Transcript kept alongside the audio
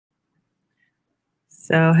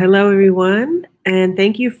So hello, everyone, and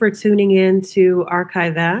thank you for tuning in to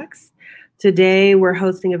Archivax. Today, we're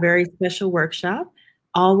hosting a very special workshop,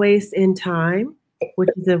 Always in Time, which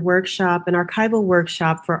is an archival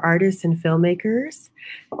workshop for artists and filmmakers,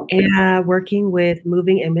 and working with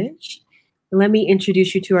moving image. Let me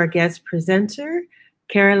introduce you to our guest presenter,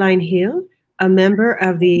 Caroline Gil, a member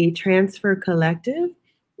of the Transfer Collective,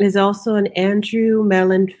 is also an Andrew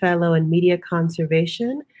Mellon Fellow in Media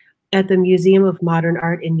Conservation at the Museum of Modern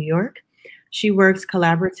Art in New York. She works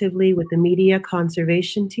collaboratively with the media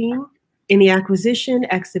conservation team in the acquisition,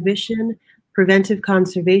 exhibition, preventive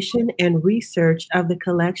conservation, and research of the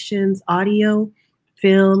collection's audio,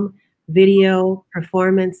 film, video,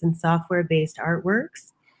 performance, and software-based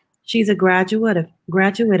artworks. She's a graduate of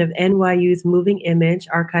NYU's Moving Image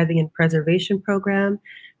Archiving and Preservation program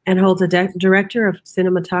and holds a Director of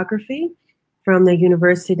Cinematography from the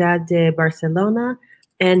Universidad de Barcelona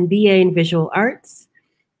and BA in Visual Arts.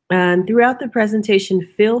 Throughout the presentation,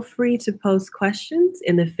 feel free to post questions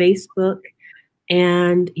in the Facebook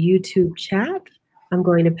and YouTube chat. I'm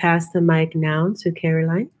going to pass the mic now to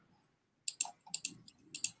Caroline.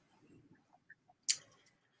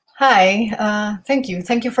 Hi, thank you.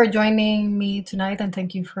 Thank you for joining me tonight, and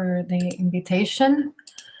thank you for the invitation.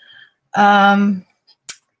 Like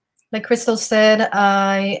Crystal said,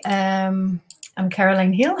 I'm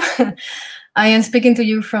Caroline Gil. I am speaking to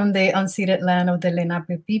you from the unceded land of the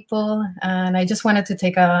Lenape people, and I just wanted to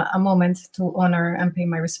take a moment to honor and pay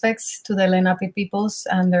my respects to the Lenape peoples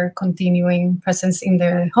and their continuing presence in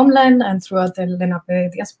the homeland and throughout the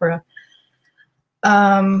Lenape diaspora.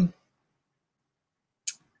 I'm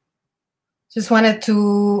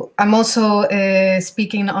also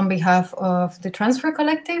speaking on behalf of the Transfer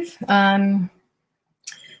Collective.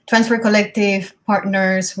 Transfer Collective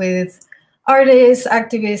partners with artists,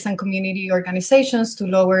 activists, and community organizations to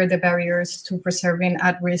lower the barriers to preserving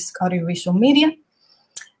at-risk audiovisual media,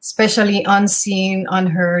 especially unseen,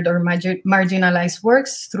 unheard, or marginalized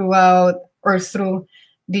works through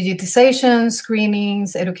digitization,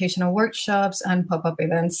 screenings, educational workshops, and pop-up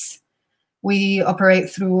events. We operate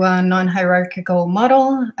through a non-hierarchical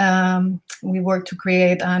model. We work to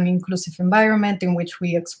create an inclusive environment in which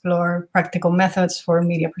we explore practical methods for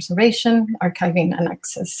media preservation, archiving, and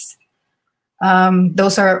access.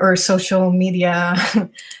 Those are our social media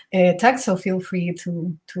tags, so feel free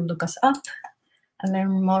to look us up and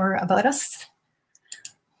learn more about us.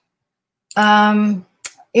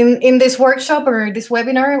 In this workshop or this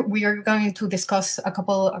webinar, we are going to discuss a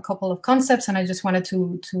couple of concepts, and I just wanted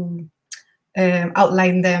to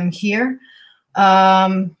outline them here.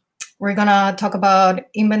 We're gonna talk about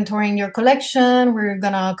inventorying your collection. We're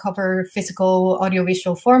gonna cover physical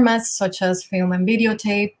audiovisual formats such as film and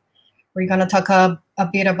videotape. We're gonna talk a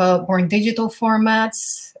bit about born digital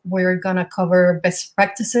formats. We're gonna cover best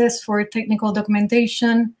practices for technical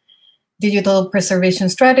documentation, digital preservation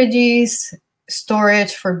strategies,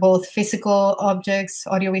 storage for both physical objects,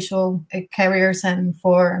 audiovisual carriers, and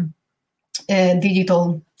for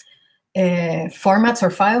digital formats or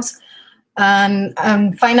files.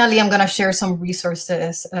 And finally, I'm going to share some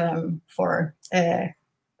resources for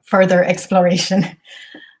further exploration.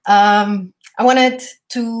 I wanted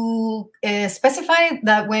to specify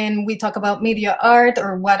that when we talk about media art,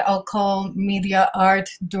 or what I'll call media art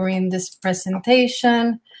during this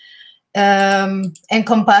presentation,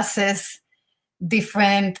 encompasses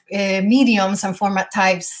different mediums and format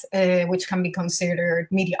types, which can be considered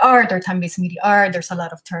media art or time-based media art. There's a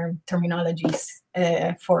lot of terminologies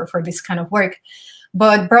for this kind of work.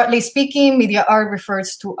 But broadly speaking, media art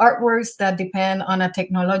refers to artworks that depend on a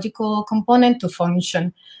technological component to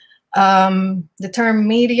function. The term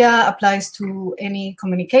media applies to any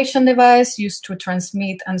communication device used to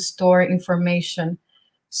transmit and store information.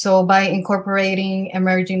 So by incorporating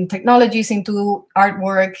emerging technologies into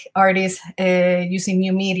artwork, artists using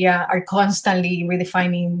new media are constantly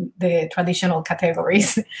redefining the traditional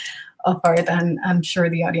categories of art. And I'm sure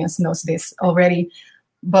the audience knows this already,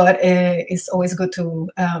 but it's always good to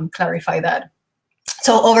clarify that.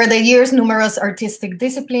 So over the years, numerous artistic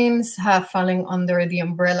disciplines have fallen under the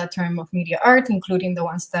umbrella term of media art, including the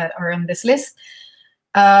ones that are on this list.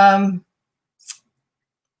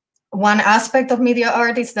 One aspect of media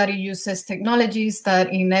art is that it uses technologies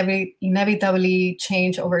that inevitably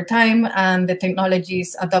change over time, and the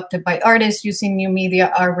technologies adopted by artists using new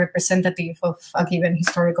media are representative of a given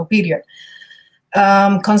historical period.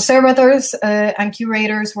 Conservators and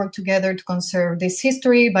curators work together to conserve this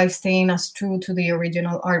history by staying as true to the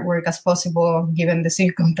original artwork as possible, given the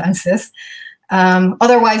circumstances.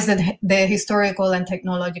 Otherwise, the historical and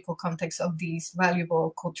technological context of these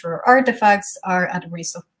valuable cultural artifacts are at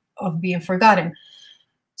risk of being forgotten.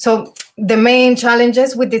 So the main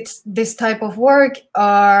challenges with this type of work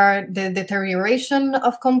are the deterioration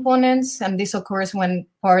of components, and this occurs when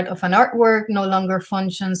part of an artwork no longer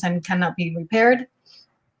functions and cannot be repaired.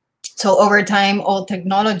 So over time, all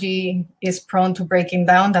technology is prone to breaking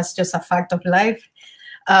down. That's just a fact of life.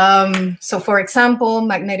 So for example,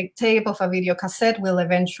 magnetic tape of a video cassette will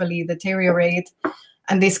eventually deteriorate,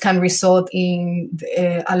 and this can result in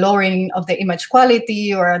a lowering of the image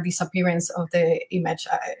quality or a disappearance of the image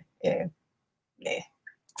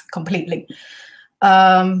completely.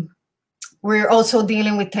 We're also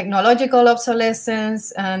dealing with technological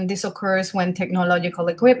obsolescence, and this occurs when technological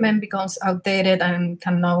equipment becomes outdated and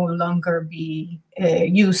can no longer be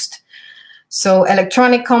used. So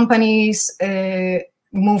electronic companies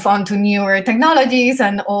move on to newer technologies,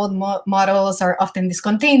 and old models are often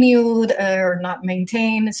discontinued or not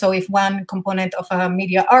maintained. So if one component of a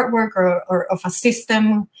media artwork or of a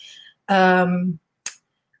system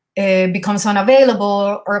becomes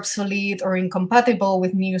unavailable or obsolete or incompatible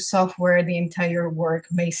with new software, the entire work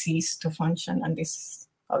may cease to function, and this is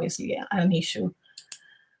obviously an issue.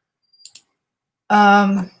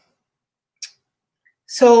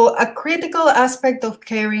 So a critical aspect of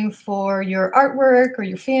caring for your artwork or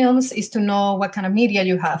your films is to know what kind of media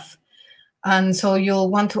you have. And so you'll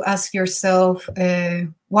want to ask yourself,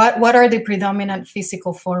 what are the predominant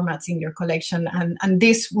physical formats in your collection? And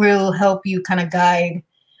this will help you kind of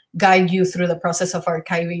guide you through the process of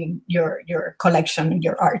archiving your collection,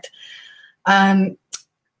 your art.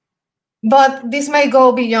 But this may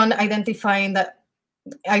go beyond identifying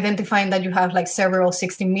that you have like several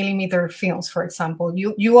 60mm films, for example.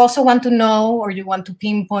 You also want to know, or you want to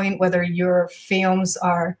pinpoint whether your films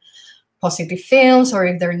are positive films or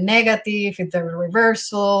if they're negative, if they're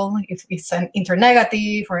reversal, if it's an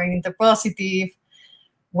internegative or an interpositive,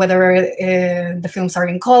 whether the films are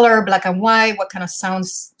in color, black and white, what kind of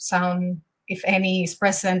sound, if any, is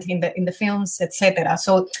present in the films, etc.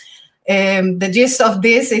 So the gist of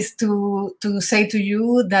this is to say to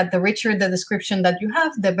you that the richer the description that you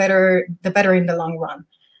have, the better in the long run.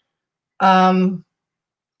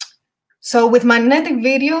 So with magnetic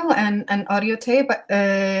video and audio tape,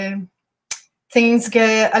 things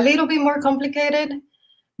get a little bit more complicated,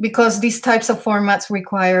 because these types of formats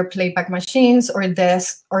require playback machines or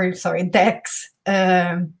decks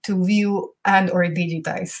to view and or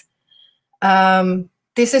digitize.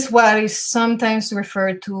 This is what is sometimes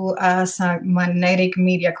referred to as a magnetic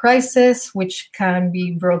media crisis, which can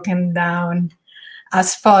be broken down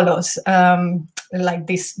as follows, like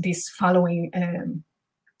these following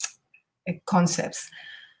concepts.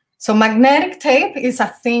 So magnetic tape is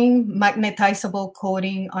a thin magnetizable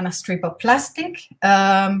coating on a strip of plastic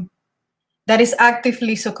that is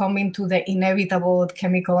actively succumbing to the inevitable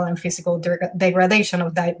chemical and physical degradation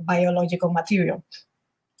of that biological material.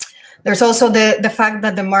 There's also the fact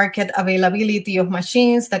that the market availability of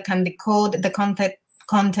machines that can decode the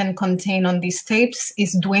content contained on these tapes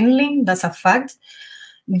is dwindling. That's a fact,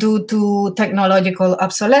 due to technological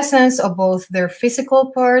obsolescence of both their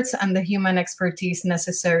physical parts and the human expertise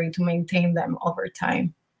necessary to maintain them over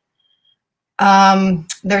time.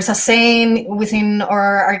 There's a saying within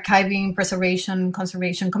our archiving, preservation,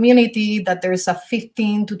 conservation community that there's a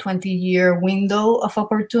 15 to 20-year window of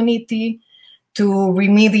opportunity to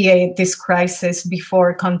remediate this crisis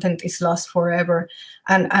before content is lost forever.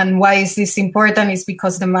 And why is this important is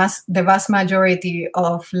because the vast majority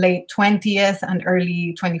of late 20th and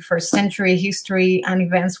early 21st century history and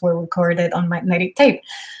events were recorded on magnetic tape.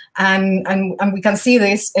 And we can see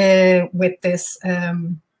this with this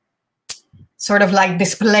sort of like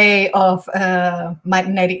display of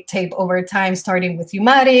magnetic tape over time, starting with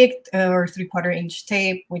U-matic or 3/4-inch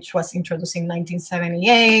tape, which was introduced in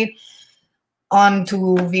 1978, on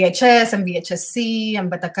to VHS and VHS-C and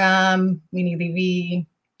Betacam, Mini DV,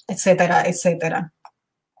 etc., etc.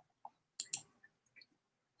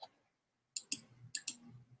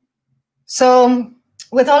 So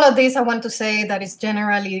with all of this, I want to say that it's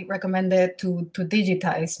generally recommended to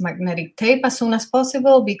digitize magnetic tape as soon as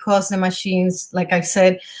possible, because the machines, like I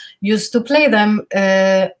said, used to play them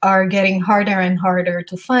are getting harder and harder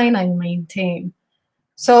to find and maintain.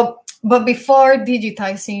 So, but before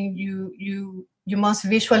digitizing, you must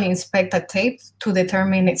visually inspect a tape to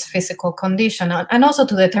determine its physical condition and also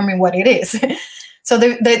to determine what it is. So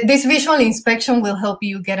this visual inspection will help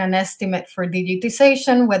you get an estimate for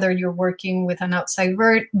digitization, whether you're working with an outside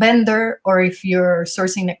vendor or if you're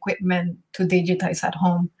sourcing equipment to digitize at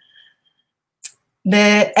home.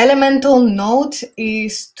 The elemental note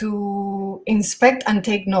is to inspect and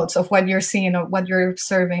take notes of what you're seeing or what you're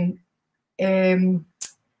observing.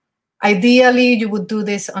 Ideally, you would do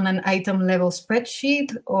this on an item level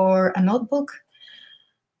spreadsheet or a notebook.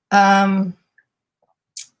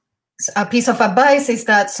 A piece of advice is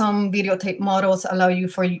that some videotape models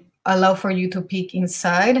allow for you to peek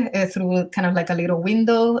inside through kind of like a little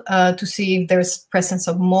window to see if there's presence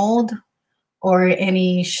of mold or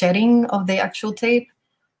any shedding of the actual tape.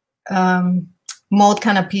 Mold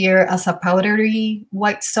can appear as a powdery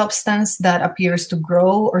white substance that appears to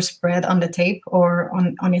grow or spread on the tape or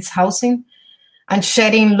on its housing. And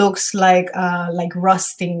shedding looks like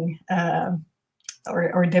rusting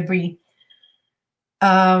or debris.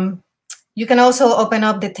 You can also open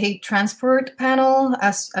up the tape transport panel,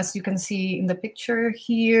 as you can see in the picture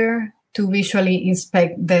here, to visually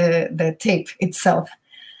inspect the tape itself.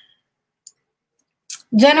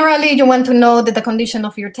 Generally, you want to know the condition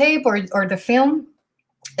of your tape or the film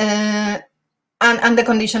and the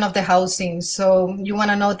condition of the housing. So you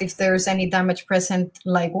want to note if there's any damage present,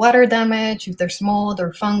 like water damage, if there's mold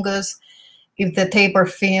or fungus, if the tape or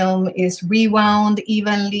film is rewound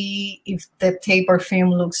evenly, if the tape or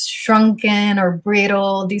film looks shrunken or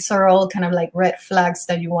brittle. These are all kind of like red flags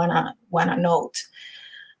that you wanna note.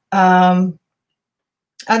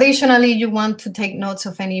 Additionally, you want to take notes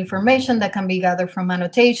of any information that can be gathered from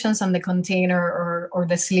annotations on the container or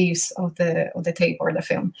the sleeves of the tape or the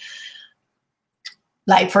film.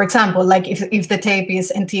 Like, for example, like if the tape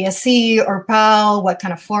is NTSC or PAL, what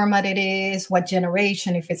kind of format it is, what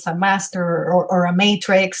generation, if it's a master or a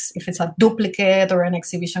matrix, if it's a duplicate or an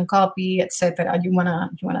exhibition copy, etc. You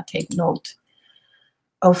wanna take note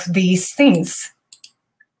of these things.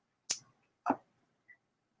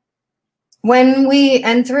 When we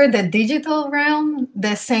enter the digital realm,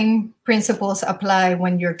 the same principles apply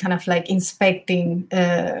when you're kind of like inspecting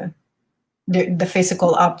the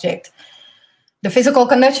physical object. The physical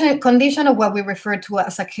condition of what we refer to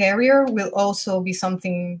as a carrier will also be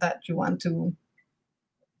something that you want to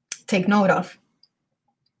take note of.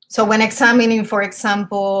 So when examining, for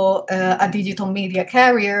example, a digital media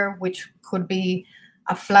carrier, which could be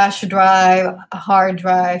a flash drive, a hard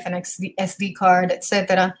drive, an SD card,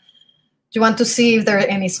 etc., you want to see if there are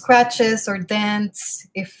any scratches or dents,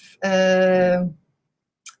 if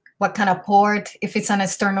what kind of port, if it's an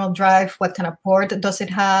external drive, what kind of port does it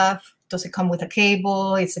have? Does it come with a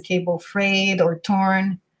cable? Is the cable frayed or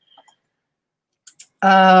torn?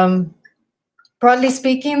 Broadly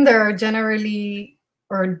speaking, there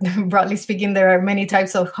are many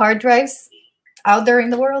types of hard drives out there in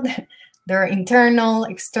the world. There are internal,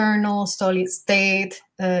 external, solid state,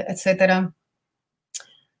 etc.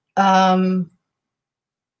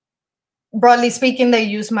 Broadly speaking, they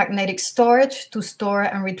use magnetic storage to store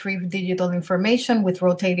and retrieve digital information with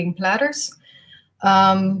rotating platters.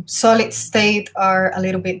 Solid state are a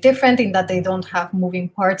little bit different in that they don't have moving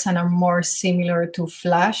parts and are more similar to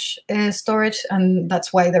flash storage, and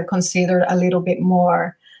that's why they're considered a little bit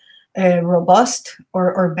more robust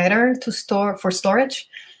or better to store for storage.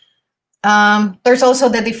 There's also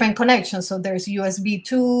the different connections. So there's USB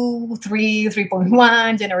 2, 3,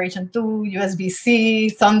 3.1, generation 2,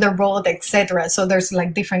 USB-C, Thunderbolt, etc. So there's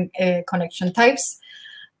like different connection types.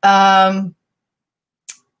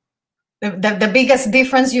 The biggest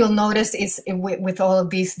difference you'll notice is with all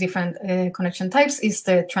of these different connection types is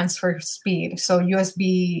the transfer speed. So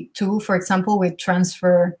USB 2, for example, will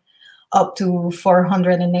transfer up to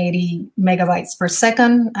 480 megabytes per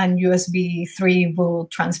second, and USB 3 will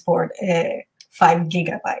transport 5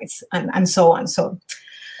 gigabytes, and so on. So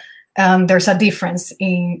there's a difference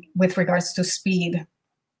with regards to speed.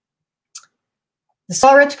 The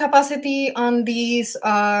storage capacity on these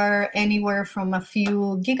are anywhere from a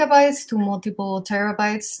few gigabytes to multiple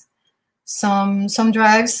terabytes. Some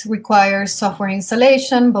drives require software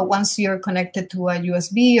installation, but once you're connected to a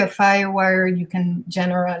USB or FireWire, you can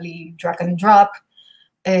generally drag and drop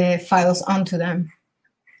files onto them.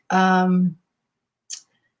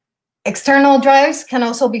 External drives can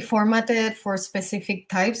also be formatted for specific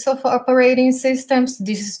types of operating systems.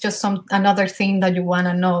 This is just another thing that you want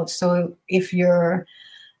to note. So if your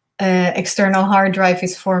external hard drive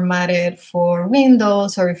is formatted for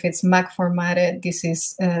Windows, or if it's Mac formatted, this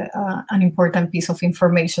is an important piece of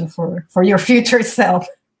information for your future self.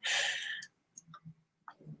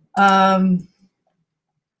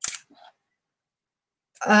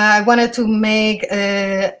 I wanted to make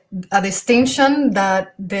a distinction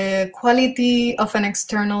that the quality of an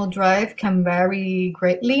external drive can vary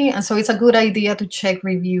greatly. And so it's a good idea to check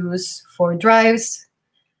reviews for drives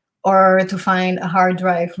or to find a hard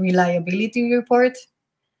drive reliability report.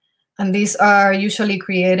 And these are usually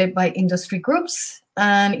created by industry groups.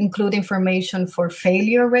 and include information for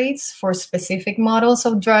failure rates for specific models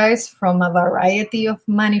of drives from a variety of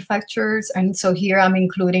manufacturers. And so here I'm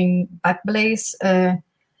including Backblaze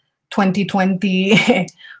 2020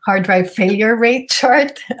 hard drive failure rate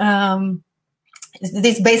chart.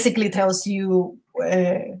 This basically tells you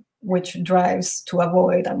which drives to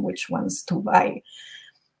avoid and which ones to buy.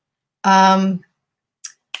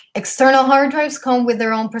 External hard drives come with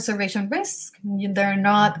their own preservation risks. They're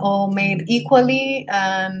not all made equally,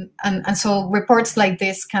 and so reports like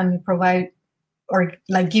this can provide or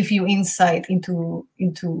like give you insight into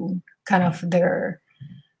kind of their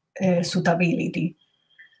suitability.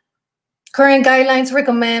 Current guidelines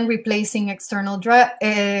recommend replacing external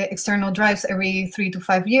drives every 3 to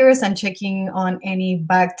 5 years and checking on any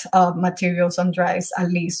backed up materials on drives at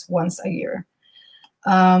least once a year.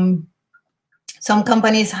 Some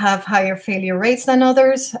companies have higher failure rates than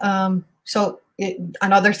others.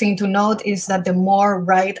 Another thing to note is that the more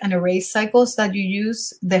write and erase cycles that you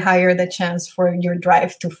use, the higher the chance for your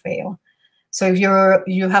drive to fail. So if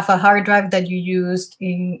you have a hard drive that you used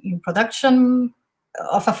in production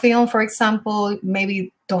of a film, for example,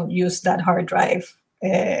 maybe don't use that hard drive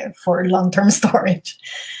for long-term storage.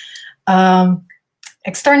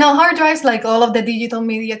 External hard drives, like all of the digital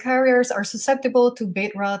media carriers, are susceptible to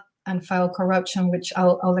bit rot and file corruption, which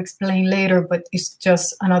I'll explain later, but it's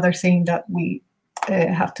just another thing that we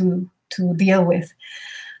have to deal with.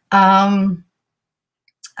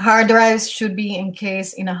 Hard drives should be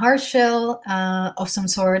encased in a hard shell of some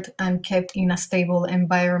sort and kept in a stable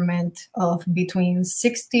environment of between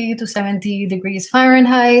 60 to 70 degrees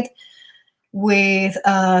Fahrenheit with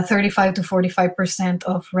 35 to 45%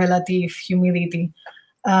 of relative humidity.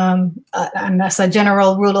 And as a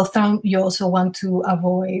general rule of thumb, you also want to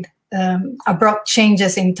avoid abrupt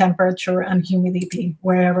changes in temperature and humidity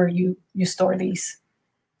wherever you store these.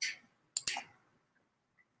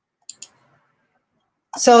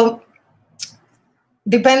 So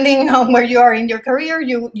depending on where you are in your career,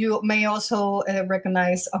 you may also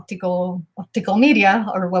recognize optical media,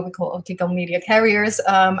 or what we call optical media carriers.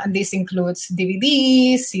 And this includes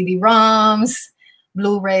DVDs, CD-ROMs,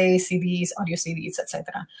 Blu-ray, CDs, audio CDs,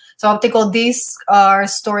 etc. So optical discs are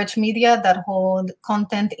storage media that hold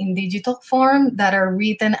content in digital form that are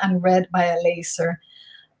written and read by a laser.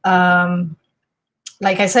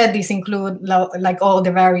 Like I said, these include like all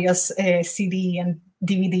the various CD and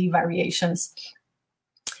DVD variations.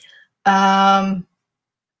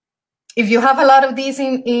 If you have a lot of these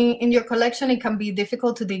in your collection, it can be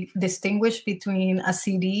difficult to distinguish between a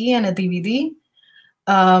CD and a DVD,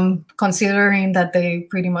 considering that they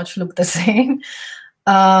pretty much look the same.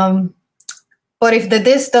 But if the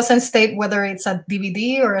disc doesn't state whether it's a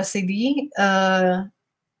DVD or a CD,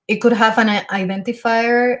 it could have an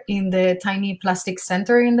identifier in the tiny plastic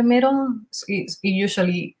center in the middle. So it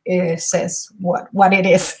usually says what it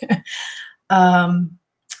is.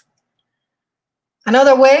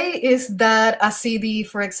 Another way is that a CD,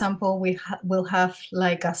 for example, will have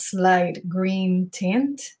like a slight green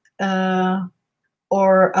tint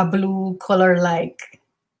or a blue color, like,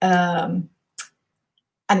 and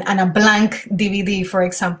a blank DVD, for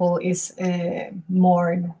example, is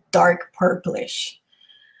more dark purplish.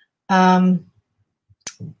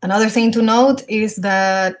 Another thing to note is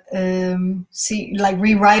that like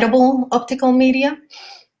rewritable optical media,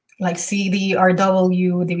 like CD,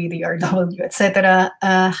 RW, DVD, RW, etc.,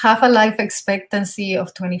 have a life expectancy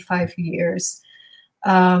of 25 years.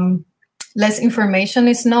 Less information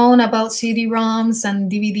is known about CD-ROMs and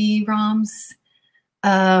DVD-ROMs,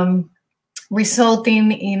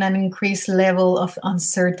 resulting in an increased level of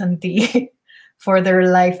uncertainty for their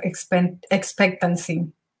life expectancy.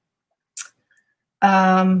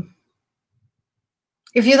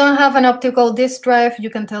 If you don't have an optical disk drive, you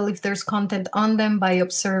can tell if there's content on them by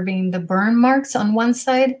observing the burn marks on one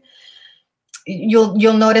side.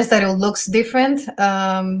 You'll notice that it looks different,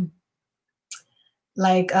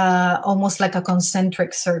 like almost like a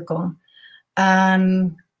concentric circle.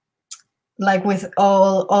 And like with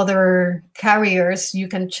all other carriers, you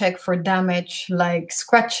can check for damage like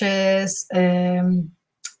scratches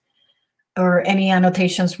or any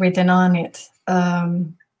annotations written on it.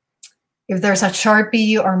 If there's a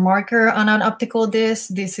Sharpie or marker on an optical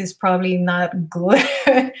disc, this is probably not good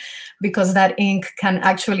because that ink can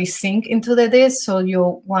actually sink into the disc. So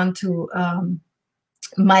you'll want to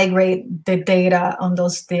migrate the data on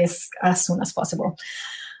those discs as soon as possible.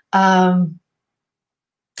 The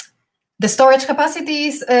storage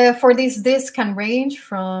capacities for these discs can range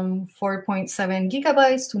from 4.7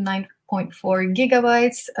 gigabytes to 9.4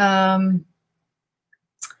 gigabytes.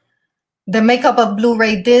 The makeup of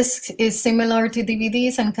Blu-ray discs is similar to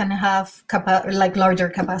DVDs and can have like larger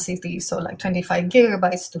capacity, so like 25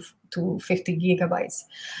 gigabytes to 50 gigabytes.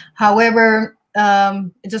 However, I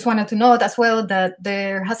just wanted to note as well that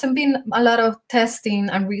there hasn't been a lot of testing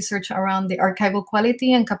and research around the archival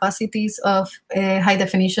quality and capacities of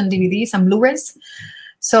high-definition DVDs and Blu-rays.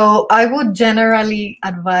 So I would generally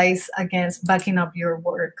advise against backing up your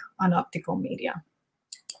work on optical media.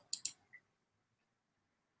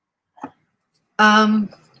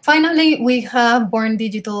 Finally, we have born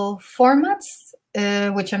digital formats,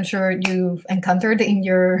 which I'm sure you've encountered in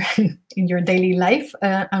your in your daily life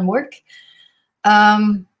and work.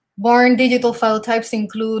 Born digital file types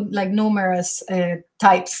include like numerous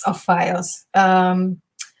types of files.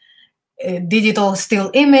 Digital still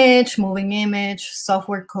image, moving image,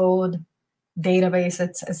 software code, database,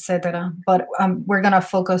 etc. But we're gonna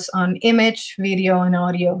focus on image, video, and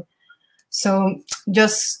audio. So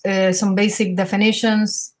just some basic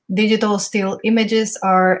definitions. Digital still images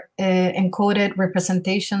are encoded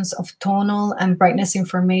representations of tonal and brightness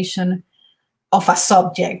information of a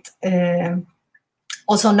subject,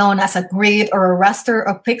 also known as a grid or a raster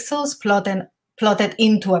of pixels plotted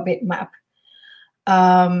into a bitmap.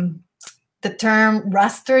 The term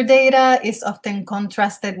raster data is often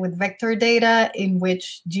contrasted with vector data, in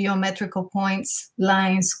which geometrical points,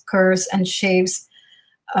 lines, curves, and shapes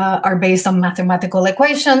are based on mathematical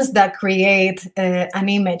equations that create an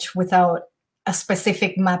image without a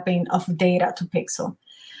specific mapping of data to pixel.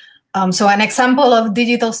 So an example of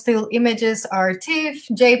digital still images are TIFF,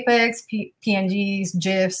 JPEGs, PNGs,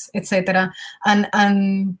 GIFs, etc.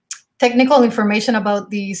 And technical information about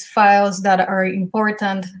these files that are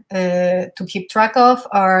important to keep track of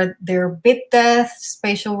are their bit depth,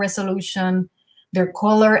 spatial resolution, their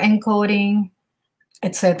color encoding,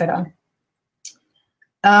 etc.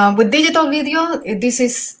 With digital video, this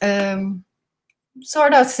is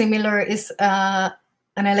sort of similar. It's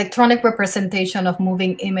an electronic representation of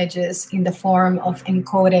moving images in the form of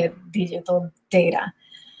encoded digital data.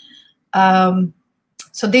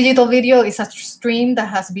 So digital video is a stream that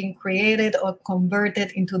has been created or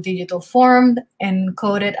converted into digital form and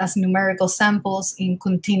coded as numerical samples in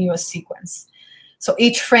continuous sequence. So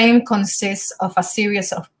each frame consists of a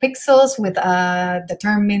series of pixels with a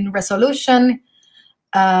determined resolution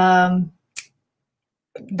that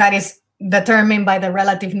is determined by the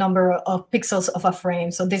relative number of pixels of a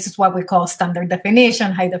frame. So this is what we call standard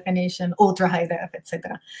definition, high definition, ultra high def,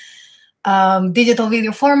 etc. Digital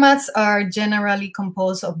video formats are generally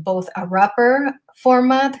composed of both a wrapper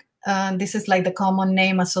format, this is like the common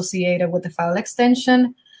name associated with the file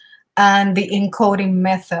extension, and the encoding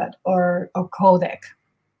method or codec.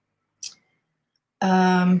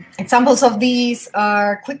 Examples of these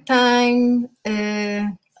are QuickTime,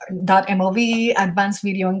 .mov, Advanced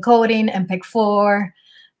Video Encoding, MPEG-4,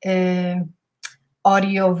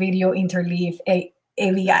 Audio Video Interleave,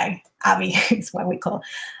 AVI is what we call.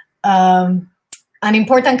 And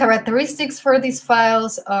important characteristics for these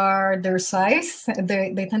files are their size.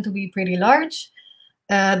 They tend to be pretty large.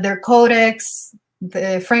 Their codecs,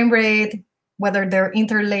 the frame rate, whether they're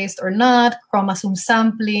interlaced or not, chromosome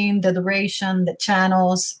sampling, the duration, the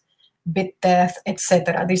channels, bit depth,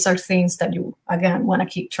 etc. These are things that you, again, want to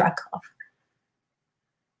keep track of.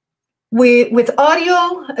 With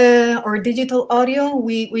audio or digital audio,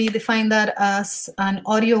 we define that as an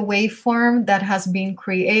audio waveform that has been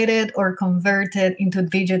created or converted into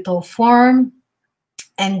digital form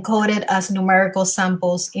and coded as numerical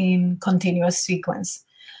samples in continuous sequence.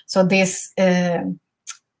 So this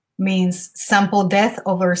means sample depth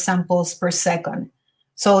over samples per second.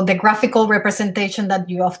 So the graphical representation that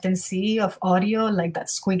you often see of audio, like that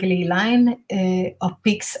squiggly line of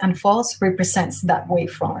peaks and falls, represents that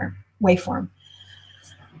waveform.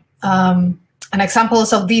 And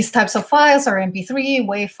examples of these types of files are MP3,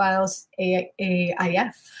 WAV files,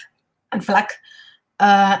 AIF, and FLAC.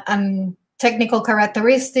 And technical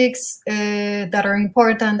characteristics that are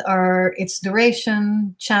important are its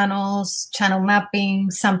duration, channels, channel mapping,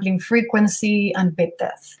 sampling frequency, and bit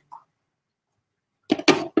depth.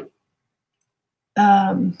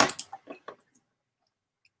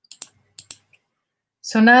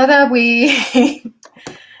 So now that we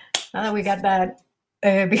got that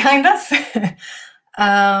behind us,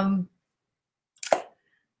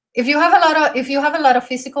 if you have a lot of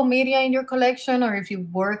physical media in your collection, or if you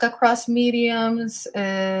work across mediums,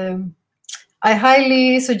 I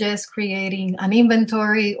highly suggest creating an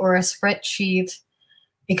inventory or a spreadsheet.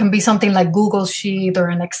 It can be something like Google Sheet or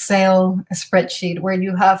an Excel spreadsheet where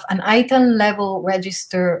you have an item level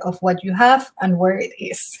register of what you have and where it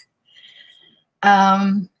is.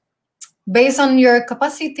 Based on your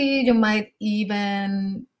capacity, you might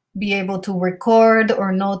even be able to record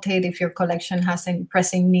or notate if your collection has any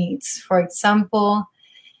pressing needs. For example,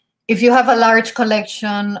 if you have a large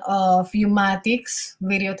collection of U-matics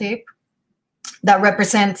videotape that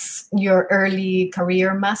represents your early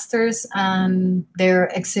career masters and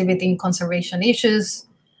they're exhibiting conservation issues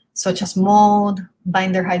such as mold,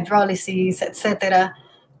 binder hydrolysis, etc.,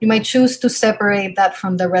 you might choose to separate that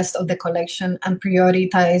from the rest of the collection and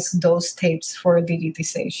prioritize those tapes for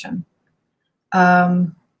digitization.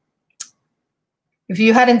 If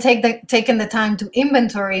you hadn't taken the time to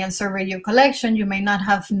inventory and survey your collection, you may not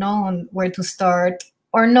have known where to start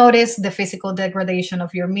or notice the physical degradation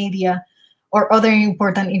of your media or other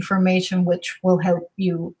important information which will help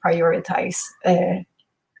you prioritize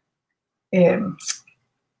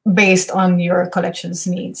based on your collection's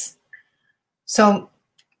needs. So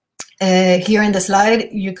here in the slide,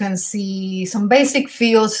 you can see some basic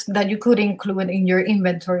fields that you could include in your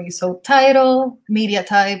inventory. So title, media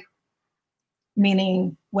type,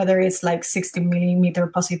 meaning whether it's like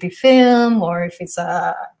 60mm positive film or if it's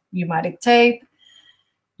a U-matic tape.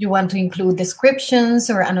 You want to include descriptions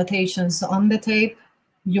or annotations on the tape.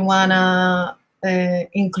 You want to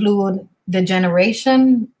include the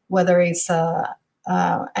generation, whether it's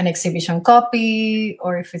an exhibition copy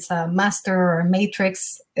or if it's a master or a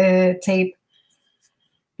matrix tape.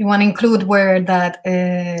 You want to include where that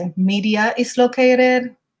media is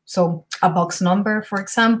located, so a box number, for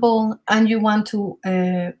example, and you want to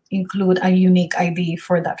include a unique ID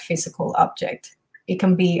for that physical object. It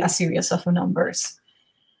can be a series of numbers.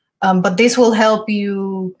 But this will help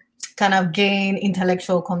you kind of gain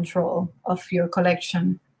intellectual control of your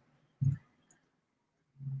collection.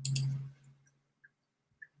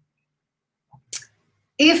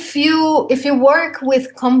 If you work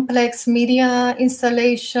with complex media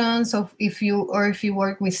installations, or if you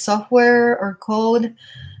work with software or code,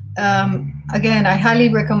 again, I highly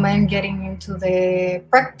recommend getting into the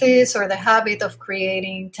practice or the habit of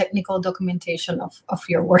creating technical documentation of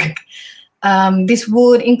your work. This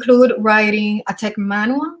would include writing a tech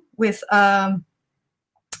manual with a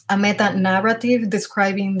meta-narrative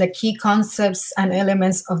describing the key concepts and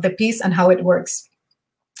elements of the piece and how it works,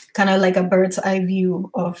 kind of like a bird's eye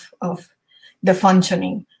view of the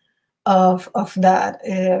functioning of that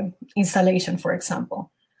installation, for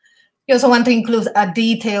example. You also want to include a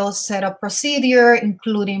detailed setup procedure,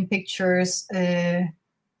 including pictures of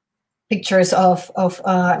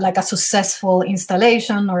like a successful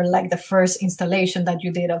installation or like the first installation that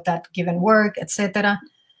you did of that given work, etc.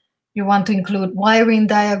 You want to include wiring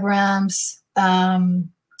diagrams,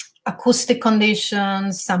 acoustic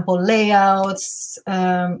conditions, sample layouts,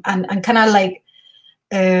 and kind of like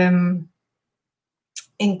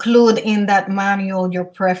include in that manual your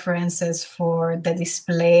preferences for the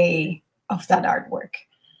display of that artwork.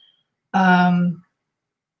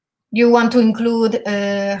 You want to include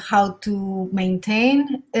how to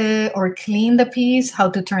maintain or clean the piece, how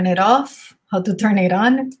to turn it off, how to turn it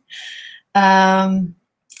on, and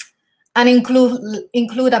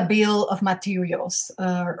include a bill of materials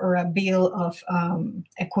or a bill of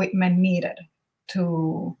equipment needed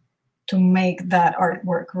to make that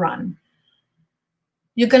artwork run.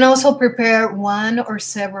 You can also prepare one or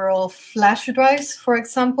several flash drives, for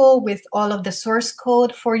example, with all of the source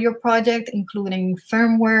code for your project, including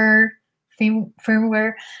firmware,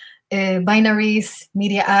 binaries,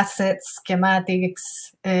 media assets,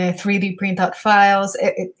 schematics, 3D printout files,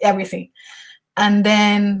 everything. And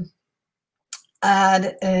then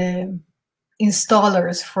add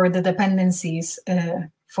installers for the dependencies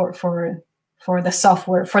for the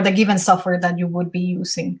software, for the given software that you would be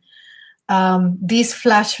using. These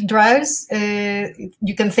flash drives,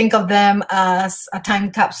 you can think of them as a time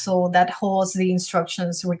capsule that holds the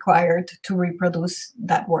instructions required to reproduce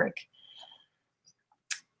that work.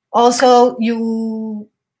 Also, you,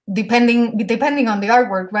 depending on the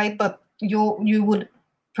artwork, right? But you would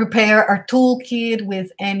prepare a toolkit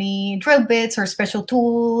with any drill bits or special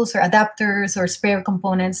tools or adapters or spare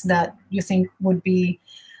components that you think would be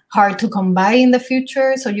hard to come by in the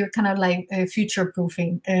future. So you're kind of like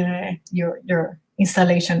future-proofing your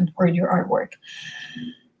installation or your artwork.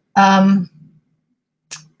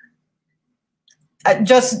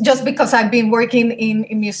 Just because I've been working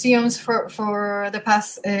in museums for the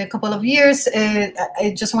past couple of years,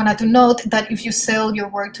 I just wanted to note that if you sell your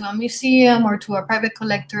work to a museum or to a private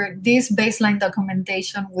collector, this baseline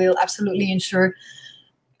documentation will absolutely ensure,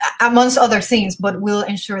 amongst other things, but will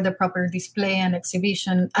ensure the proper display and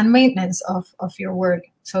exhibition and maintenance of your work.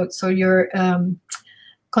 So you're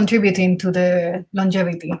contributing to the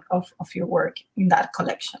longevity of your work in that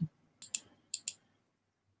collection.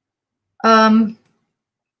 So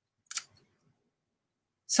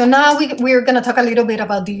now we're going to talk a little bit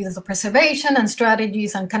about digital preservation and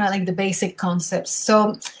strategies and kind of like the basic concepts.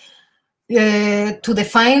 So to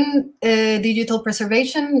define digital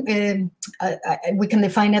preservation, we can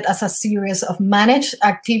define it as a series of managed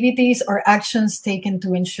activities or actions taken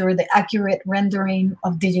to ensure the accurate rendering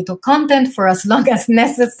of digital content for as long as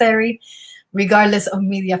necessary, regardless of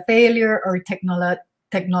media failure or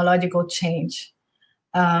technological change.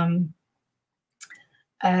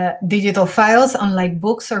 Digital files, unlike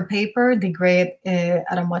books or paper, degrade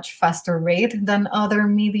at a much faster rate than other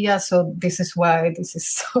media. So this is why this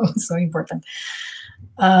is so important.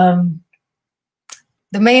 The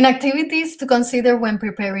main activities to consider when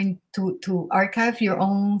preparing to archive your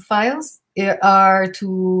own files are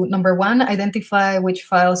to, number one, identify which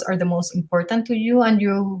files are the most important to you and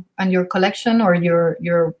your collection or your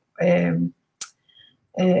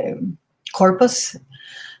corpus.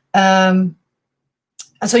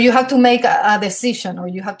 So you have to make a decision, or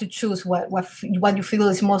you have to choose what you feel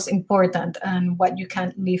is most important and what you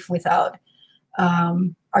can't live without.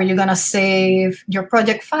 Are you gonna save your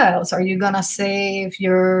project files? Are you gonna save if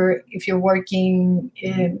you're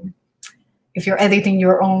editing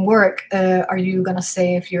your own work? Are you gonna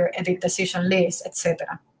save your edit decision list,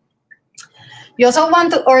 etc.? You also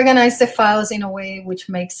want to organize the files in a way which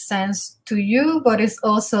makes sense to you, but is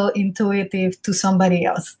also intuitive to somebody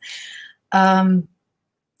else.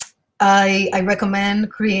 I recommend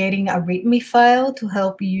creating a README file to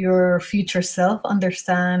help your future self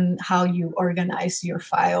understand how you organize your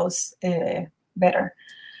files better.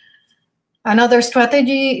 Another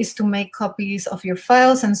strategy is to make copies of your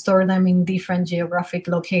files and store them in different geographic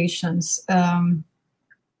locations.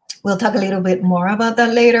 We'll talk a little bit more about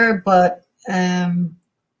that later, but I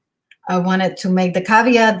wanted to make the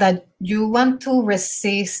caveat that you want to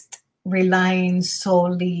resist relying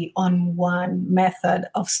solely on one method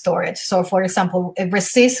of storage. So for example,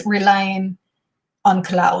 resist relying on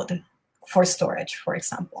cloud for storage, for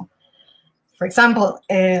example.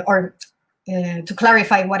 To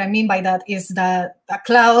clarify, what I mean by that is that a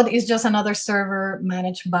cloud is just another server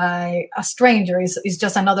managed by a stranger. It's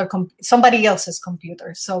just somebody else's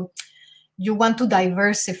computer. So you want to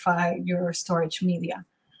diversify your storage media.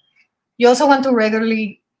 You also want to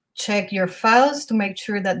regularly check your files to make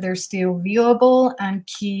sure that they're still viewable and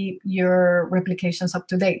keep your replications up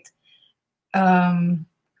to date.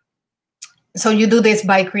 So you do this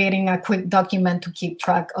by creating a quick document to keep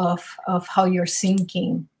track of how you're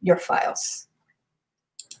syncing your files.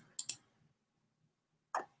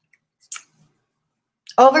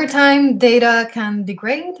 Over time, data can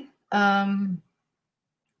degrade.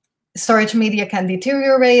 Storage media can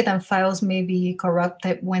deteriorate, and files may be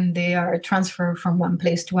corrupted when they are transferred from one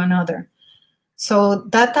place to another. So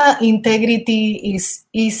data integrity is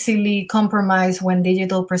easily compromised when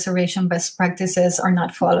digital preservation best practices are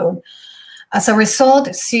not followed. As a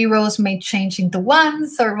result, zeros may change into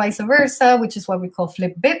ones or vice versa, which is what we call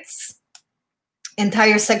flip bits.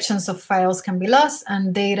 Entire sections of files can be lost,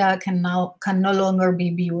 and data can no longer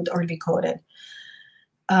be viewed or decoded.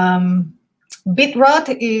 Bit rot,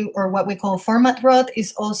 or what we call format rot,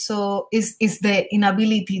 is the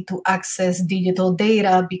inability to access digital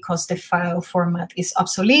data because the file format is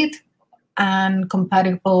obsolete and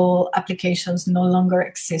compatible applications no longer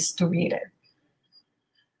exist to read it.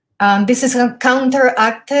 This is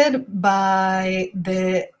counteracted by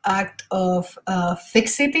the act of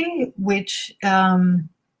fixity, which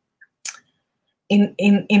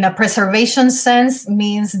in a preservation sense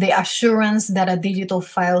means the assurance that a digital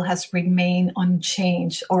file has remained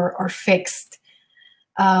unchanged or fixed.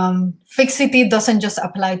 Fixity doesn't just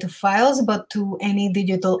apply to files, but to any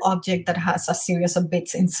digital object that has a series of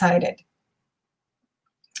bits inside it.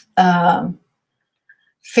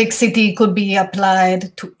 Fixity could be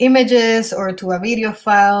applied to images or to a video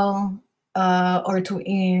file, or to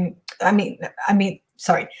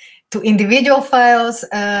individual files,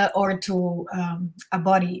 or to a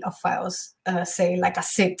body of files, say like a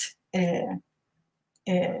zip,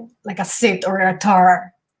 or a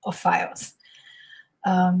tar of files.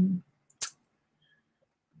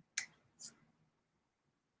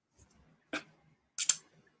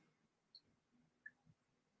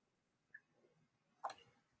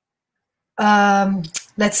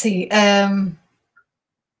 Let's see.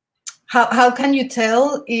 How can you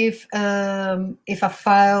tell if a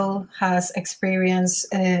file has experienced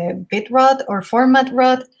bit rot or format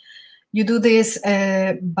rot? You do this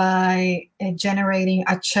by generating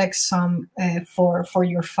a checksum for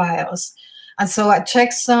your files. And so a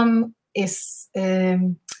checksum is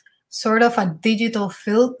sort of a digital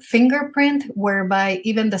fingerprint, whereby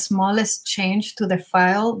even the smallest change to the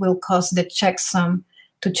file will cause the checksum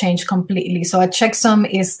to change completely. So a checksum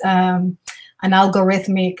is an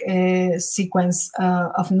algorithmic sequence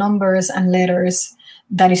of numbers and letters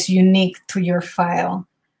that is unique to your file.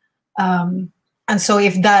 And so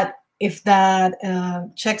if that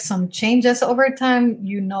checksum changes over time,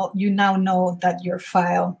 you now know that your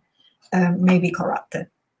file may be corrupted.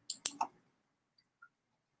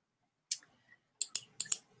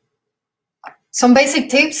 Some basic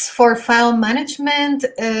tips for file management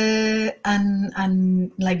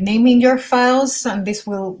and like naming your files, and this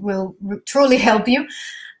will truly help you,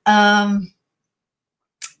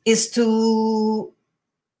 is to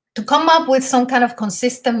come up with some kind of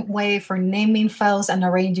consistent way for naming files and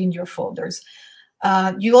arranging your folders.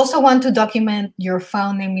 You also want to document your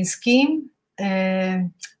file naming scheme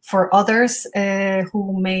for others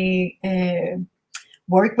who may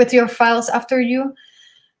work with your files after you.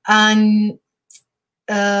 And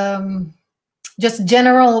just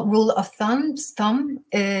general rule of thumb,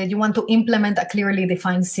 you want to implement a clearly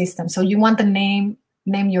defined system. So you want to name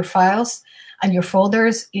your files and your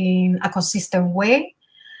folders in a consistent way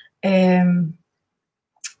to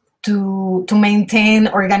maintain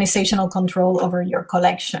organizational control over your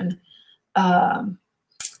collection.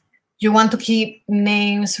 You want to keep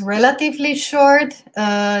names relatively short.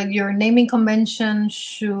 Your naming convention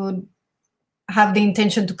should have the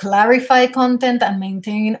intention to clarify content and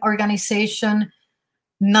maintain organization,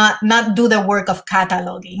 not do the work of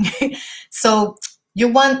cataloging. So you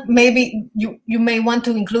want, maybe you may want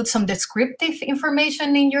to include some descriptive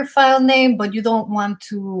information in your file name, but you don't want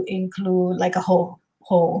to include like a whole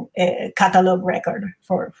catalog record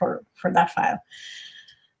for that file.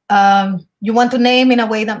 You want to name in a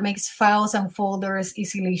way that makes files and folders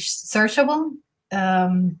easily searchable.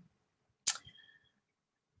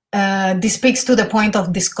 This speaks to the point of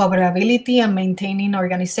discoverability and maintaining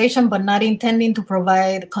organization, but not intending to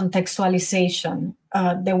provide contextualization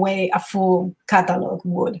the way a full catalog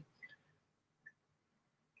would.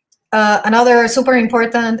 Another super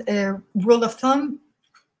important rule of thumb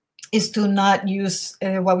is to not use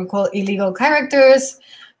what we call illegal characters,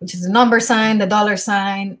 which is the number sign, the dollar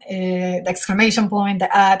sign, the exclamation point, the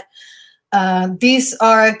 @ these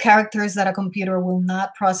are characters that a computer will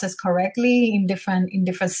not process correctly in different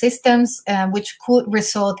systems, which could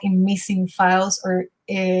result in missing files or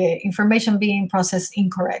information being processed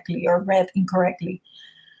incorrectly or read incorrectly.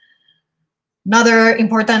 Another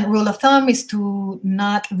important rule of thumb is to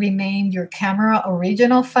not rename your camera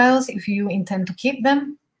original files if you intend to keep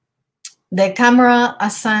them. The camera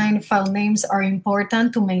assigned file names are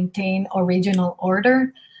important to maintain original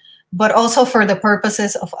order, but also for the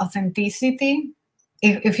purposes of authenticity,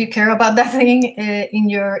 if you care about that thing in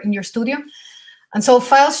your studio. And so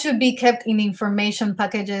files should be kept in information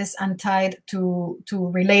packages and tied to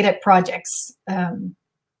related projects.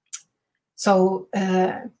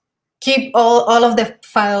 Keep all of the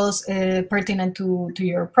files pertinent to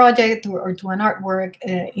your project or to an artwork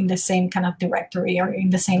in the same kind of directory or in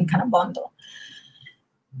the same kind of bundle.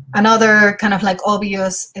 Another kind of like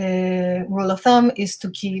obvious rule of thumb is to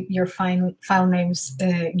keep your file names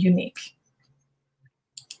unique.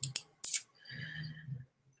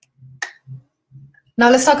 Now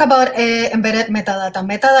let's talk about embedded metadata.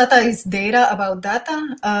 Metadata is data about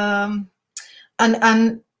data,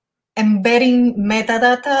 and embedding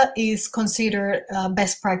metadata is considered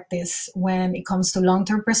best practice when it comes to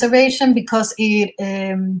long-term preservation, because it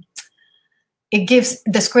gives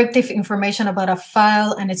descriptive information about a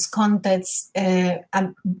file and its contents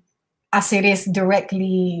and as it is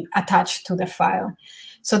directly attached to the file.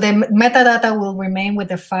 So the metadata will remain with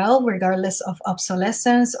the file regardless of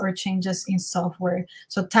obsolescence or changes in software.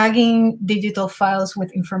 So tagging digital files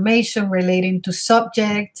with information relating to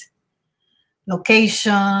subject,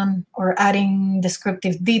 location, or adding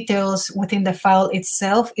descriptive details within the file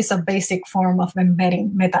itself is a basic form of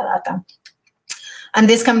embedding metadata. And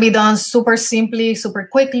this can be done super simply, super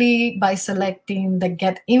quickly by selecting the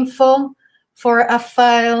get info for a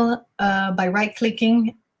file by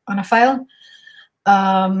right-clicking on a file.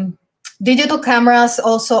 Digital cameras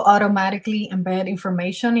also automatically embed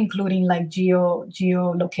information, including like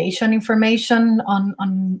geolocation information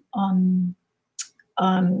on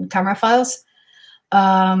camera files.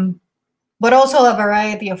 But also a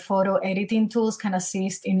variety of photo editing tools can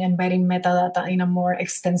assist in embedding metadata in a more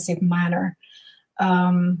extensive manner.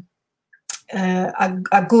 A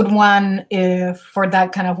good one for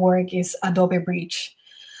that kind of work is Adobe Bridge.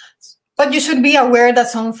 But you should be aware that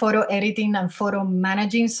some photo editing and photo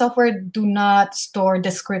managing software do not store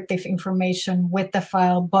descriptive information with the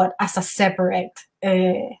file, but as a separate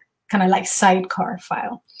kind kind of like sidecar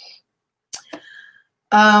file.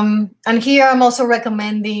 And here I'm also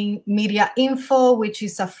recommending Media Info, which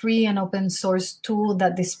is a free and open source tool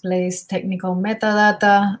that displays technical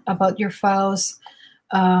metadata about your files.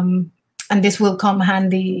 And this will come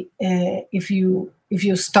handy if you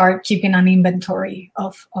start keeping an inventory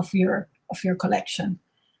of your collection.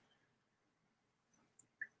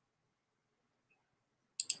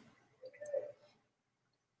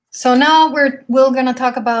 So now we're gonna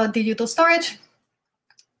talk about digital storage.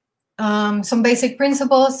 Some basic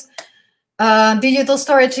principles. Digital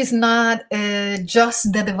storage is not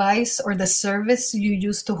just the device or the service you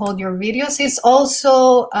use to hold your videos. It's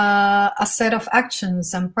also a set of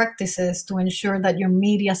actions and practices to ensure that your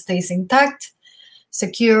media stays intact,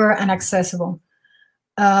 secure, and accessible.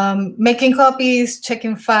 Making copies,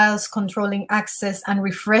 checking files, controlling access, and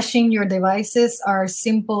refreshing your devices are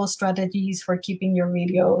simple strategies for keeping your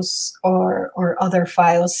videos or other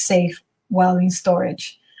files safe while in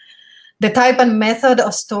storage. The type and method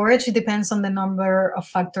of storage depends on a number of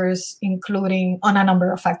factors, including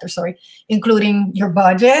your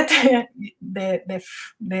budget,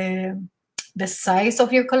 the size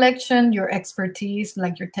of your collection, your expertise,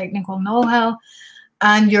 like your technical know-how,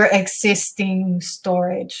 and your existing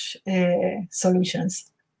storage solutions.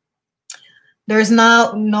 There's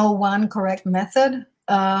no one correct method,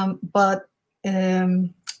 but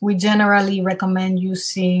we generally recommend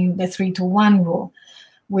using the 3-to-1 rule,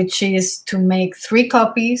 which is to make 3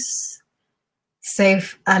 copies,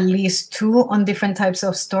 save at least 2 on different types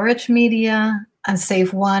of storage media, and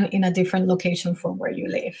save 1 in a different location from where you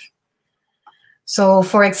live. So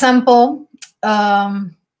for example,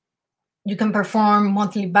 you can perform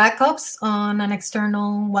monthly backups on an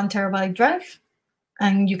external 1 terabyte drive,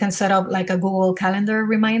 and you can set up like a Google Calendar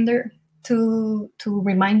reminder to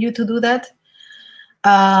remind you to do that.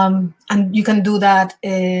 And you can do that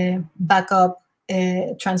backup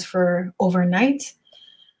transfer overnight.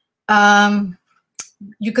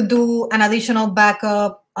 You could do an additional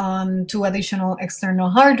backup on 2 additional external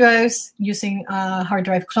hard drives using a hard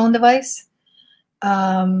drive clone device,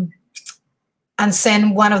 and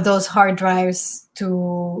send one of those hard drives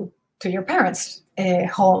to your parents'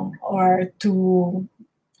 home, or to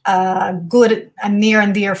a good and near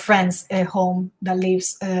and dear friend's home that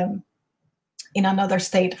lives in another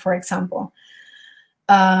state, for example.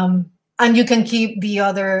 And you can keep the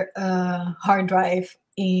other hard drive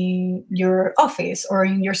in your office or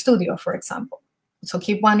in your studio, for example. So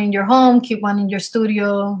keep one in your home, keep one in your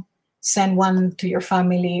studio, send one to your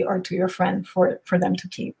family or to your friend for them to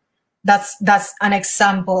keep. That's an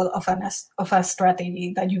example of a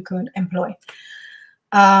strategy that you could employ.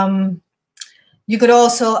 You could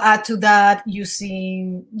also add to that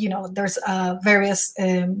using, there's various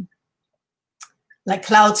like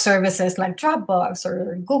cloud services like Dropbox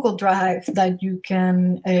or Google Drive that you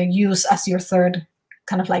can use as your third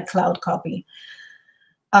kind of like cloud copy.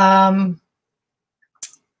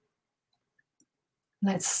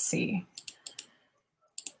 Let's see.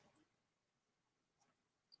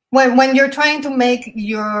 When you're trying to make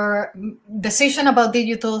your decision about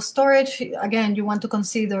digital storage, again, you want to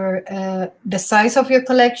consider the size of your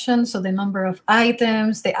collection, so the number of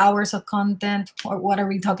items, the hours of content, or what are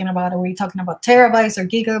we talking about? Are we talking about terabytes or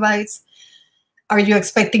gigabytes? Are you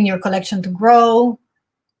expecting your collection to grow?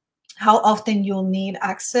 How often you'll need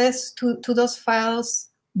access to those files?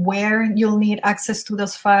 Where you'll need access to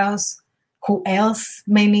those files? Who else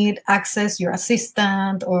may need access? Your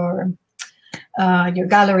assistant or your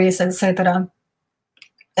galleries, etc.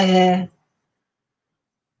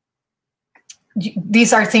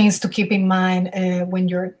 These are things to keep in mind when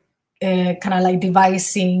you're kind of like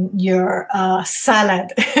devising your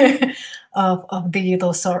salad of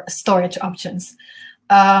digital storage options.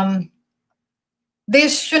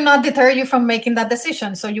 This should not deter you from making that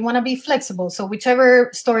decision. So you want to be flexible. So whichever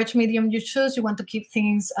storage medium you choose, you want to keep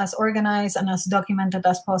things as organized and as documented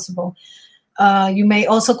as possible. You may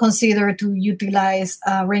also consider to utilize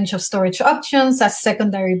a range of storage options as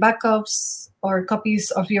secondary backups or copies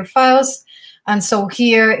of your files. And so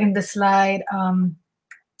here in the slide,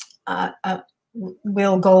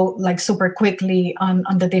 we'll go like super quickly on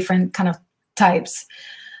the different kind of types.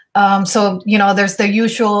 So, there's the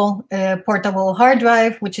usual portable hard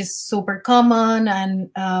drive, which is super common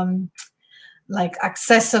and like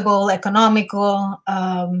accessible, economical.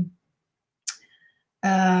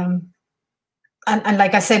 And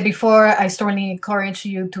like I said before, I strongly encourage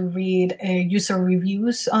you to read user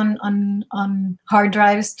reviews on hard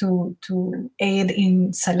drives to aid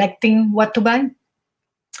in selecting what to buy.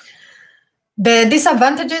 The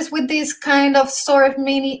disadvantages with this kind of storage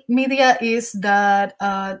media is that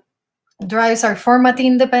Drives are format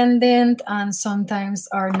independent and sometimes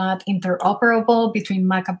are not interoperable between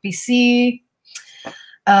Mac and PC.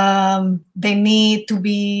 They need to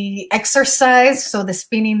be exercised, so the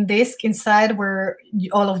spinning disk inside where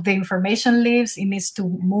all of the information lives, it needs to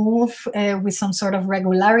move with some sort of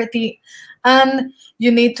regularity, and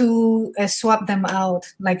you need to swap them out,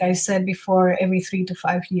 like I said before, every 3 to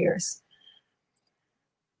 5 years.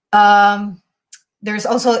 There's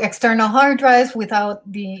also external hard drives without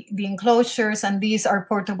the enclosures, and these are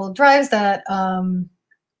portable drives that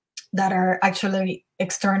that are actually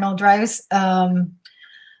external drives.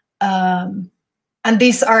 And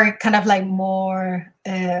these are kind of like more,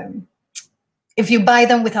 if you buy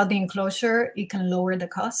them without the enclosure, it can lower the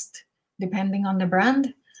cost depending on the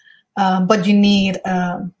brand. But you need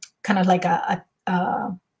kind of like an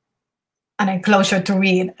enclosure to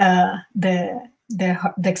read the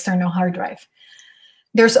external hard drive.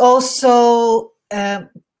 There's also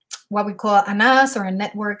what we call a NAS, or a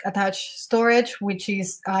network attached storage, which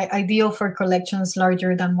is ideal for collections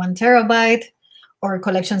larger than 1 terabyte, or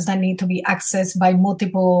collections that need to be accessed by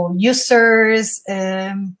multiple users,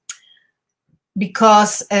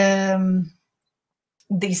 because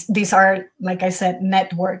these are, like I said,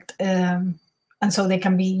 networked, and so they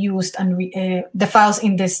can be used, and the files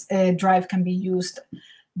in this drive can be used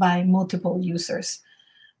by multiple users.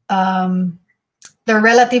 They're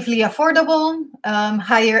relatively affordable.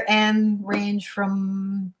 Higher end range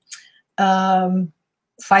from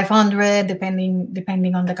 500,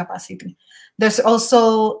 depending on the capacity. There's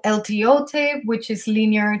also LTO tape, which is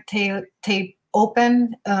linear tape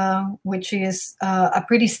open, which is a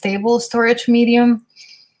pretty stable storage medium.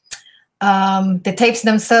 The tapes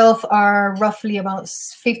themselves are roughly about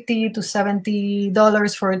 $50 to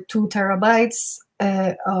 $70 for 2 terabytes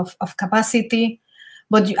of capacity.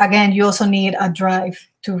 But again, you also need a drive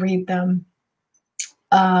to read them.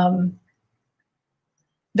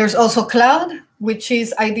 There's also cloud, which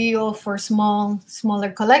is ideal for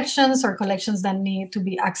smaller collections, or collections that need to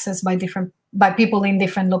be accessed by people in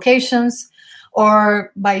different locations,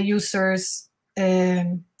 or by users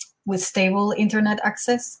with stable internet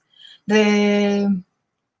access. The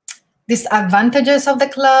disadvantages of the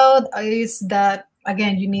cloud is that,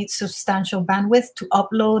 again, you need substantial bandwidth to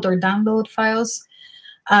upload or download files.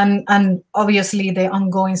 And obviously, the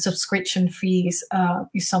ongoing subscription fees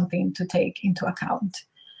is something to take into account.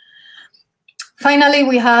 Finally,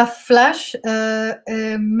 we have flash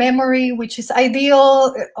memory, which is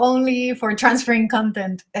ideal only for transferring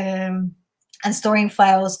content and storing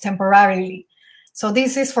files temporarily. So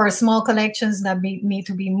this is for small collections that need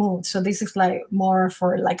to be moved. So this is like more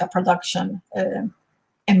for like a production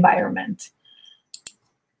environment.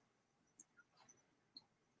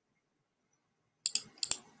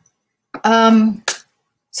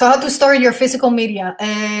 So how to store your physical media?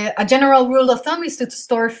 A general rule of thumb is to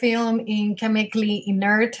store film in chemically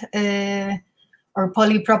inert or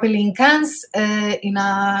polypropylene cans in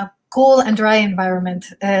a cool and dry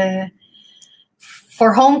environment.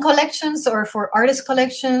 For home collections or for artist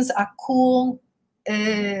collections, a cool,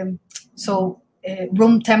 room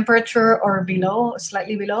temperature or below,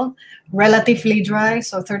 slightly below, relatively dry,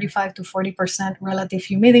 so 35 to 40% relative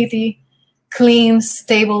humidity, clean,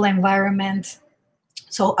 stable environment.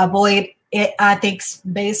 So avoid attics,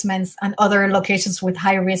 basements, and other locations with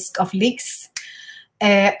high risk of leaks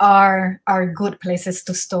are good places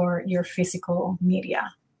to store your physical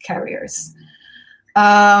media carriers.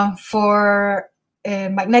 For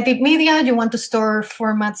magnetic media, you want to store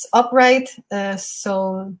formats upright.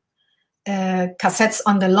 So cassettes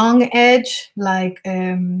on the long edge, like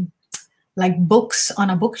books on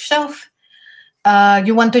a bookshelf.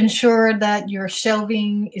 You want to ensure that your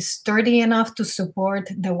shelving is sturdy enough to support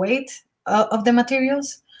the weight of the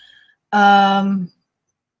materials. And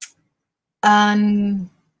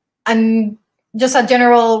just a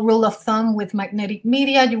general rule of thumb with magnetic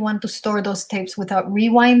media, you want to store those tapes without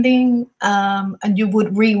rewinding, and you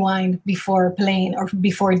would rewind before playing or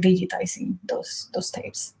before digitizing those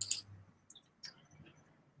tapes.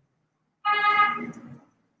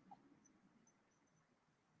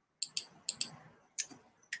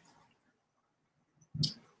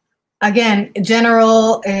 Again,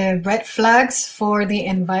 general red flags for the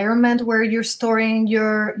environment where you're storing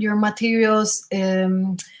your materials.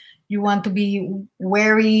 You want to be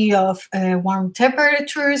wary of warm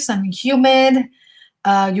temperatures and humid.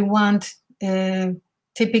 You want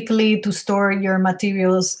typically to store your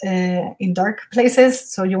materials in dark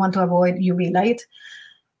places, so you want to avoid UV light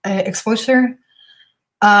exposure.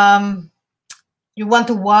 You want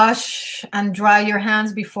to wash and dry your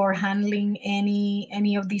hands before handling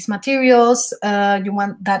any of these materials. You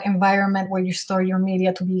want that environment where you store your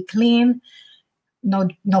media to be clean.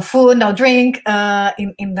 No food, no drink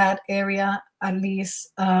in that area at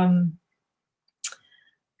least, and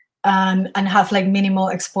have like minimal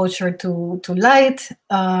exposure to light,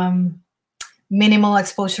 minimal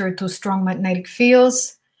exposure to strong magnetic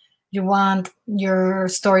fields. You want your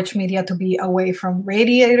storage media to be away from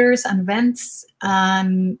radiators and vents,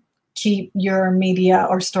 and keep your media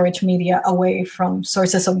or storage media away from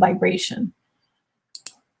sources of vibration.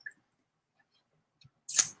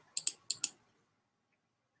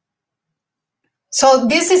 So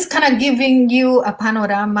this is kind of giving you a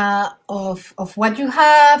panorama of what you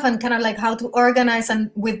have and kind of like how to organize. And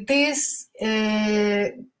with this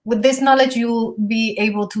knowledge, you'll be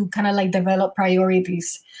able to kind of like develop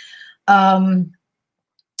priorities in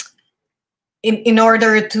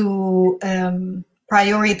order to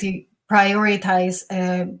prioritize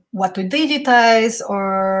what to digitize,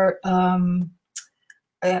 or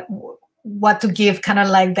what to give kind of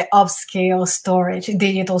like the upscale storage,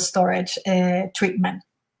 digital storage treatment.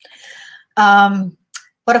 But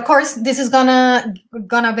of course, this is gonna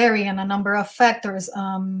vary in a number of factors.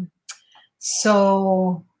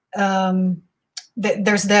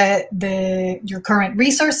 There's your current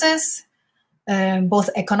resources, both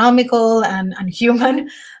economical and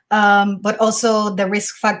human, but also the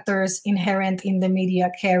risk factors inherent in the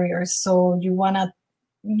media carriers. So you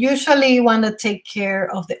usually want to take care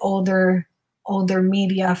of the older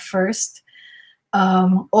media first,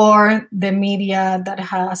 or the media that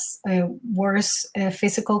has a worse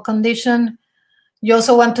physical condition. You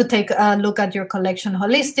also want to take a look at your collection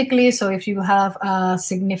holistically. So if you have a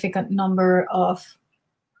significant number of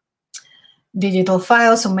digital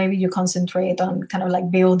files, so maybe you concentrate on kind of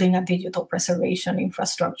like building a digital preservation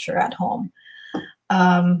infrastructure at home.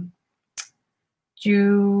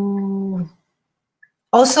 You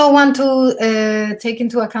also want to take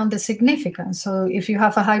into account the significance. So if you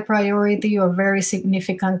have a high priority or very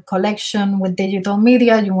significant collection with digital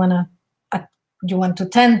media, you want to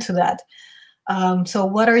tend to that. So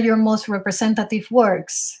what are your most representative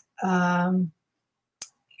works?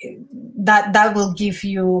 That will give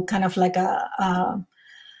you kind of like a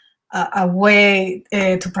way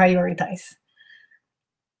to prioritize.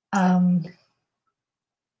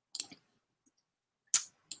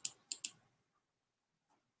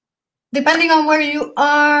 Depending on where you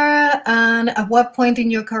are and at what point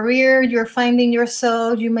in your career you're finding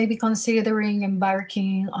yourself, you may be considering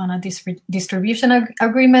embarking on a distribution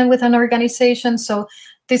agreement with an organization. So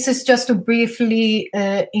this is just to briefly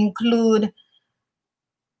include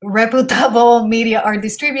reputable media art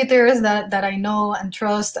distributors that I know and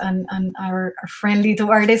trust and are friendly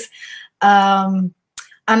to artists.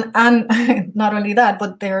 And not only that,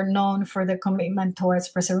 but they're known for their commitment towards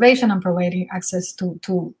preservation and providing access to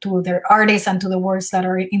their artists and to the works that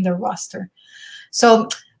are in their roster. So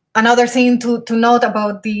another thing to note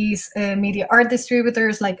about these media art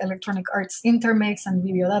distributors like Electronic Arts Intermix and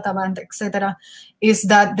Videotape, etc., is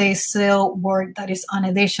that they sell work that is on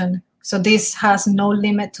edition. So this has no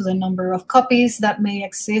limit to the number of copies that may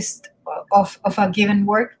exist of a given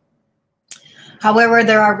work. However,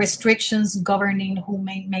 there are restrictions governing who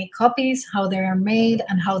may make copies, how they are made,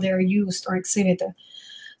 and how they are used or exhibited.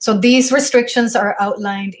 So these restrictions are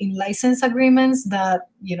outlined in license agreements that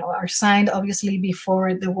are signed obviously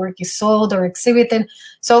before the work is sold or exhibited.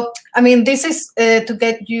 So I mean, this is to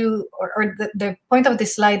get you, or the point of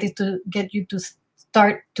this slide is to get you to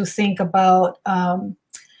start to think about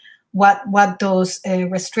what those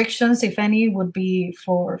restrictions, if any, would be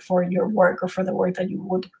for your work or for the work that you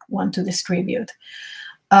would want to distribute.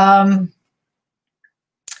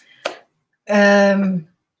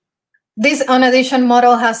 This on-edition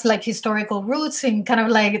model has like historical roots in kind of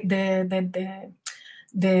like the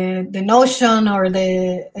notion or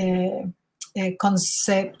the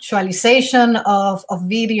conceptualization of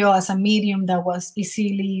video as a medium that was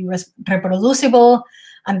easily reproducible,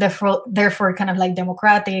 and therefore kind of like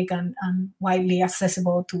democratic and widely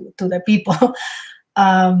accessible to the people.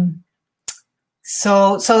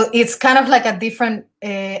 So it's kind of like a different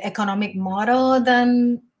economic model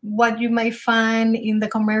than what you may find in the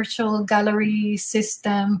commercial gallery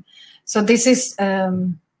system. So this is,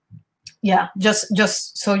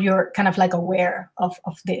 just so you're kind of like aware of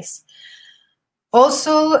this.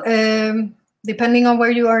 Also, depending on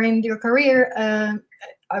where you are in your career,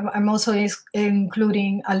 I'm also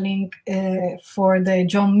including a link for the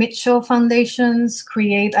John Mitchell Foundation's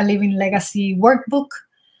Create a Living Legacy workbook,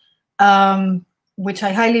 which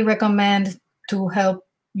I highly recommend to help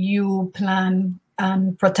you plan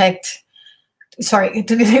and protect sorry,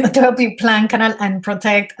 to help you plan, kind of, and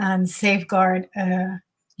protect and safeguard,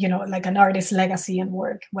 you know, like an artist's legacy and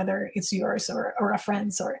work, whether it's yours or a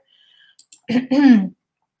friend's or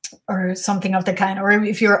or something of the kind, or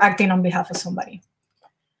if you're acting on behalf of somebody.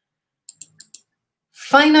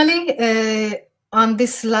 Finally, on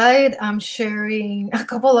this slide, I'm sharing a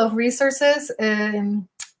couple of resources. We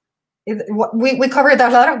covered a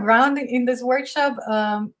lot of ground in this workshop.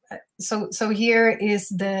 So here is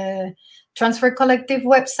the XFR Collective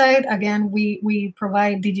website. Again, we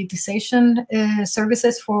provide digitization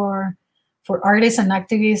services for artists and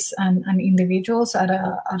activists and individuals at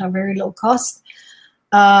a very low cost.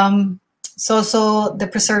 So the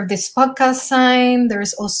Preserve This Podcast sign.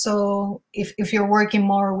 There's also, if you're working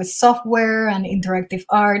more with software and interactive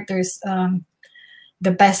art, there's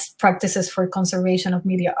the Best Practices for Conservation of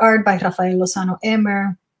Media Art by Rafael Lozano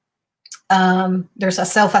Emer. There's a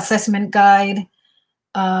self-assessment guide.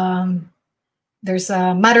 There's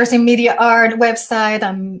a Matters in Media Art website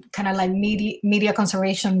and kind of like media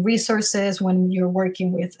conservation resources when you're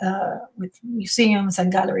working with museums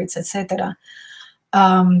and galleries, etc.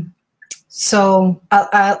 So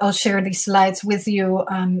I'll share these slides with you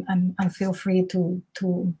and feel free to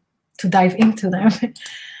dive into them.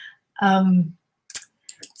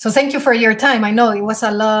 So thank you for your time. I know it was a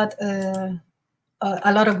lot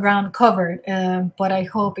of ground covered, but I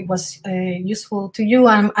hope it was useful to you.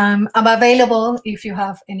 I'm available if you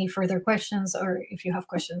have any further questions, or if you have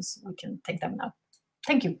questions, we can take them now.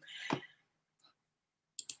 Thank you.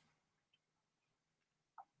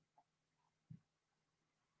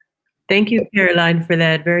 Thank you, Caroline, for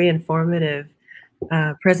that very informative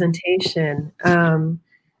presentation.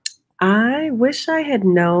 I wish I had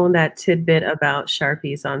known that tidbit about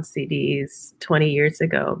Sharpies on CDs 20 years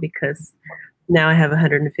ago, because now I have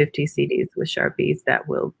 150 CDs with Sharpies that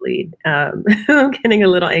will bleed. I'm getting a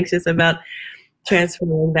little anxious about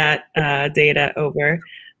transferring that data over,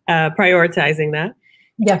 prioritizing that.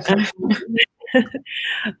 Yeah.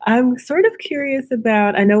 I'm sort of curious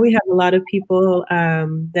about, I know we have a lot of people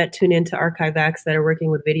that tune into ArchiveX that are working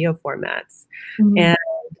with video formats. Mm-hmm. And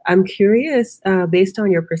I'm curious, based on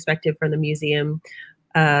your perspective from the museum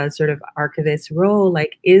sort of archivist role,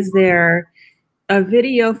 like, is there a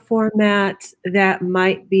video format that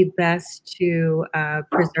might be best to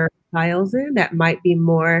preserve files in, that might be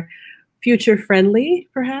more future friendly,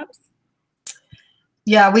 perhaps?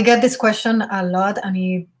 Yeah, we get this question a lot, and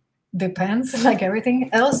it depends, like everything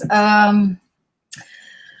else.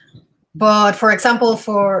 But for example,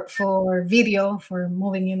 for video, for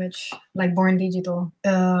moving image, like Born Digital,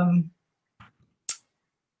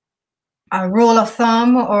 a rule of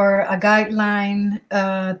thumb or a guideline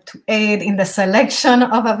to aid in the selection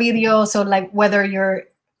of a video. So like whether you're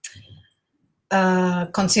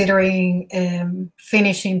considering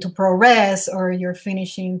finishing to ProRes, or you're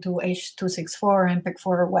finishing to H.264, MPEG-4,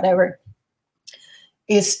 or whatever,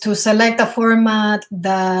 is to select a format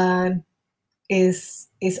that is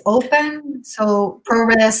open. So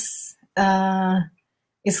ProRes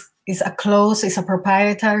is a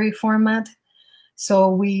proprietary format. So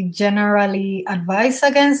we generally advise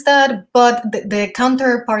against that, but the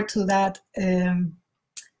counterpart to that, to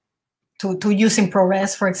using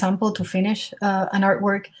ProRes, for example, to finish an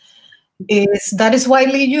artwork, is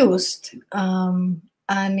widely used.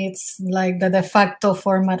 And it's like the de facto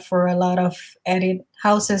format for a lot of edit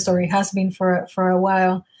houses, or it has been for a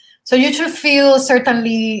while. So you should feel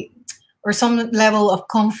certainly, or some level of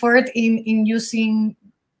comfort in using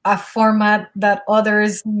a format that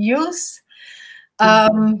others use.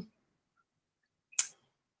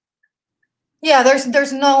 Yeah,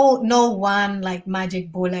 there's no one like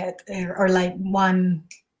magic bullet or like one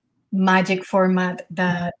magic format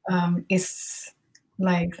that is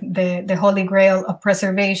like the holy grail of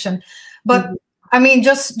preservation. But I mean,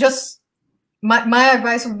 just my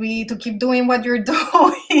advice would be to keep doing what you're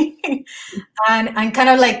doing and kind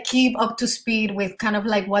of like keep up to speed with kind of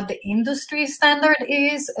like what the industry standard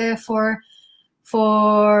is for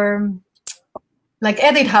like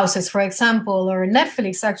edit houses, for example, or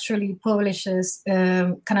Netflix actually publishes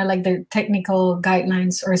kind of like their technical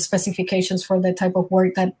guidelines or specifications for the type of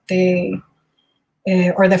work that they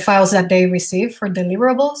or the files that they receive for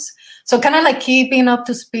deliverables. So kind of like keeping up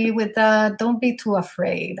to speed with that. Don't be too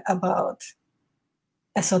afraid about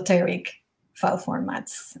esoteric file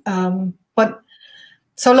formats. But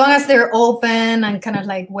so long as they're open and kind of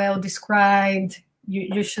like well described,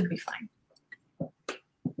 you should be fine.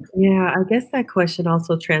 Yeah, I guess that question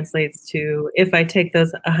also translates to, if I take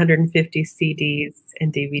those 150 CDs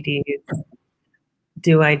and DVDs,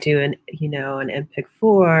 do I do an MPEG-4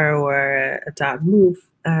 or a .mov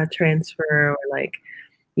transfer, or like,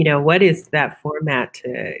 you know, what is that format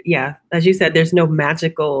to, yeah, as you said, there's no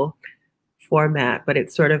magical format, but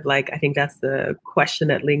it's sort of like, I think that's the question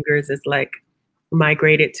that lingers, is like,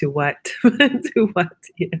 migrate it to what, to what,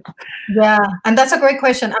 you know? Yeah, and that's a great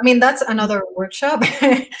question. I mean, that's another workshop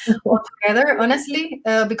altogether, honestly,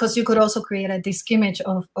 because you could also create a disc image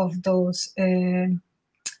of those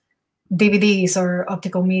DVDs or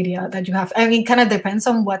optical media that you have. I mean, it kind of depends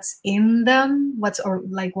on what's in them, what's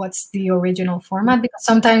the original format, because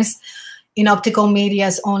sometimes in optical media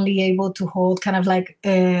is only able to hold kind of like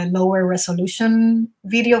lower resolution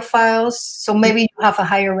video files. So maybe you have a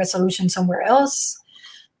higher resolution somewhere else.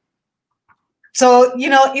 So, you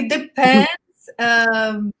know, it depends.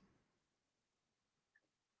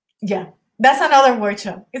 Yeah, that's another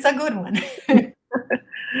workshop. It's a good one.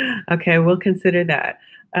 Okay, we'll consider that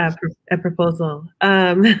a proposal.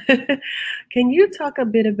 Can you talk a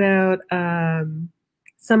bit about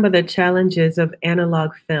some of the challenges of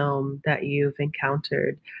analog film that you've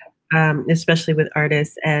encountered, especially with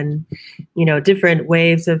artists and, you know, different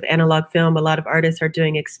waves of analog film? A lot of artists are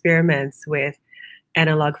doing experiments with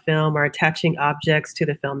analog film, or attaching objects to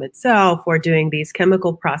the film itself, or doing these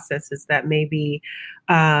chemical processes that may be,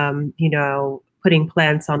 you know, putting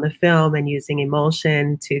plants on the film and using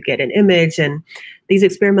emulsion to get an image, and these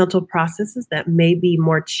experimental processes that may be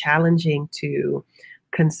more challenging to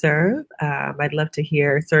conserve. I'd love to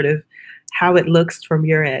hear sort of how it looks from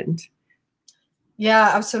your end.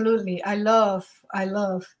 Yeah, absolutely. I love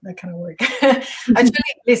that kind of work. Actually,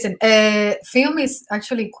 listen, film is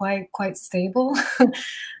actually quite stable.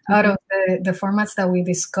 Out of the formats that we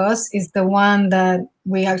discuss, is the one that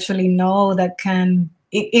we actually know that can,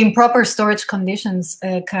 in proper storage conditions,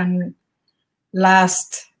 can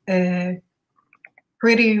last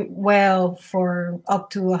pretty well for up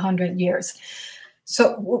to 100 years.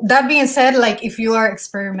 So that being said, like if you are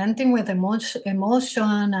experimenting with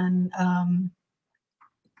emulsion and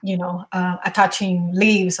you know, attaching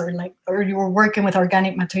leaves, or you're working with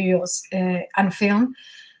organic materials and film,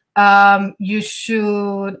 you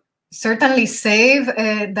should certainly save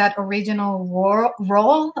that original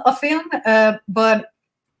roll of film, but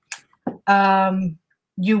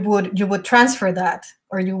you would transfer that,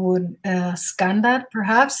 or you would scan that,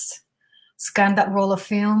 perhaps scan that roll of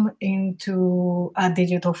film into a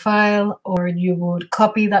digital file, or you would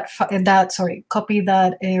copy that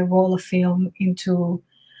roll of film into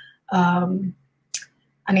an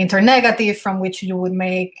internegative, from which you would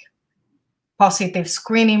make positive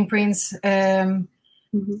screen imprints. So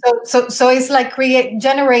it's like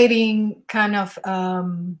generating kind of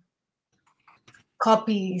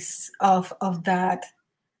copies of that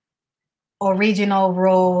original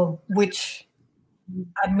roll, which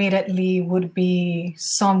admittedly would be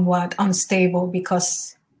somewhat unstable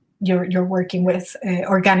because you're working with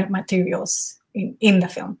organic materials in the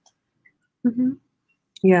film.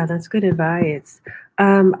 Yeah, that's good advice.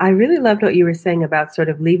 I really loved what you were saying about sort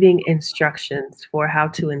of leaving instructions for how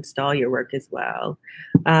to install your work as well.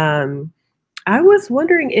 I was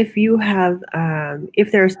wondering if you have,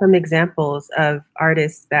 if there are some examples of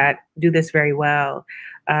artists that do this very well,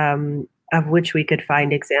 of which we could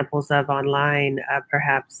find examples of online,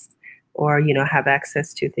 perhaps, or, you know, have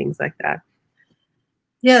access to things like that.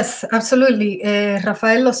 Yes, absolutely.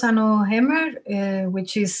 Rafael Lozano Hemer,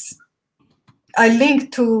 which is, I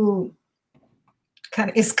linked to,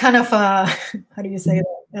 it's kind of a, how do you say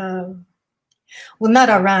that? Well, not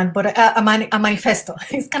a rant, but a manifesto.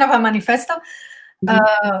 It's kind of a manifesto.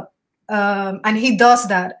 And he does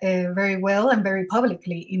that very well and very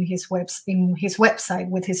publicly in his website.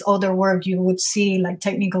 With his other work, you would see like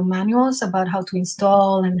technical manuals about how to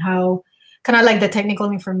install, and how kind of like the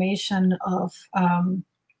technical information of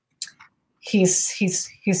his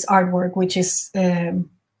artwork, which is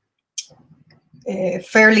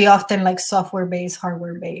fairly often like software-based,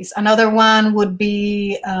 hardware-based. Another one would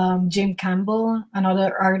be Jim Campbell,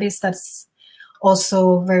 another artist that's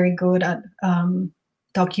also very good at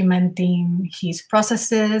documenting his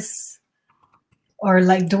processes, or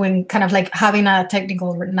like doing kind of like having a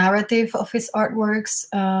technical narrative of his artworks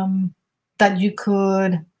that you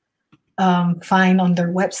could find on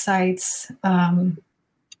their websites.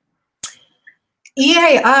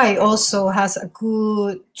 EAI also has a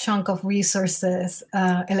good chunk of resources,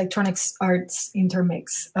 electronics arts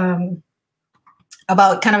intermix,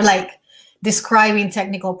 about kind of like describing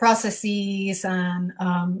technical processes and,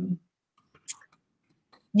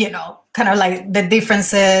 you know, kind of like the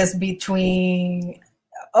differences between,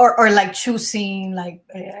 or like choosing like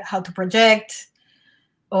how to project,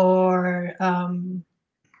 or,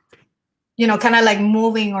 you know, kind of like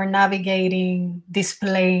moving or navigating,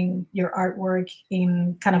 displaying your artwork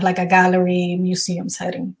in kind of like a gallery, museum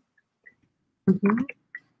setting. Mm-hmm.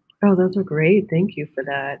 Oh, those are great. Thank you for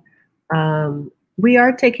that. We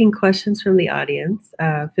are taking questions from the audience.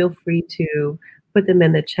 Feel free to put them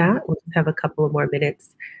in the chat. We'll just have a couple of more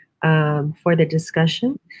minutes for the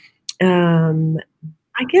discussion.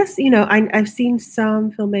 I guess, you know, I've seen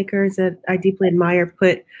some filmmakers that I deeply admire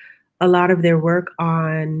put a lot of their work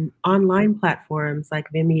on online platforms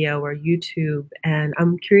like Vimeo or YouTube. And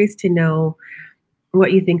I'm curious to know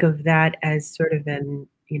what you think of that as sort of an,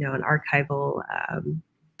 you know, an archival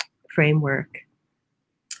framework.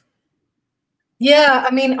 Yeah,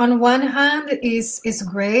 I mean, on one hand, it's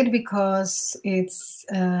great because it's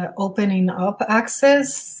opening up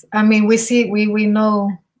access. I mean, we know,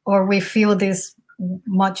 or we feel this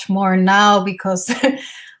much more now because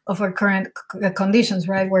of our current conditions,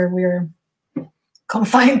 right? Where we're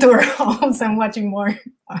confined to our homes and watching more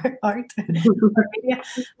art.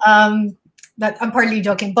 That I'm partly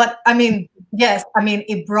joking, but I mean, yes, I mean,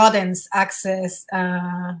 it broadens access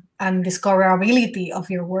and discoverability of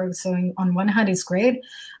your work. So on one hand, it's great.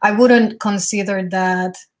 I wouldn't consider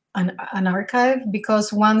that an archive,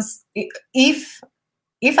 because if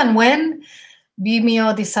and when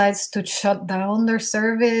Vimeo decides to shut down their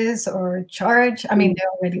service or charge, I mean, they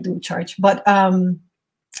already do charge, but I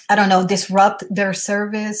don't know, disrupt their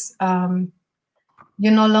service,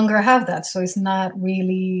 you no longer have that. So it's not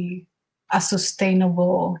really a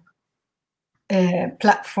sustainable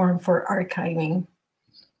platform for archiving.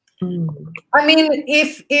 I mean,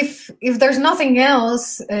 if there's nothing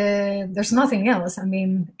else, there's nothing else. I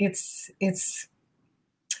mean, it's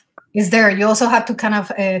there. You also have to kind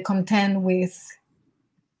of contend with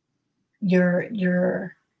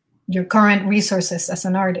your current resources as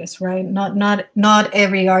an artist, right? Not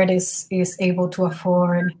every artist is able to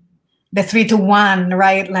afford the 3-to-1,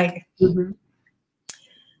 right? Like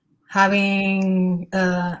having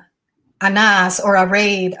a NAS or a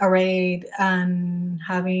RAID and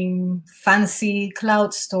having fancy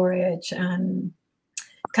cloud storage and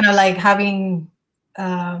kind of like having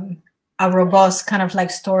a robust kind of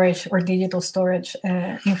like storage or digital storage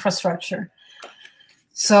infrastructure.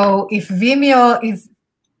 So if Vimeo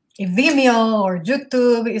or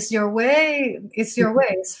YouTube is your way, it's your way,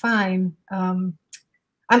 it's fine. I'm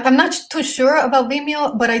not too sure about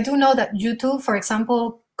Vimeo, but I do know that YouTube, for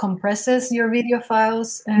example, compresses your video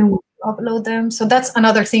files and upload them. So that's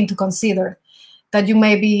another thing to consider, that you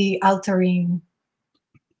may be altering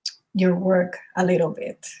your work a little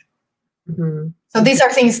bit. So these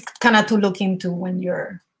are things kind of to look into when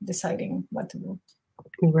you're deciding what to do.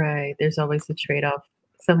 Right. There's always a trade-off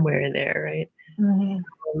somewhere in there, right?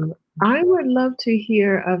 I would love to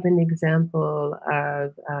hear of an example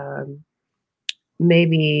of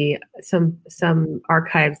maybe some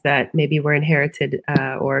archives that maybe were inherited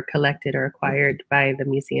or collected or acquired by the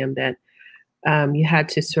museum that you had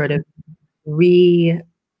to sort of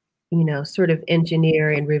sort of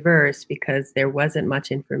engineer in reverse because there wasn't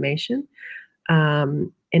much information,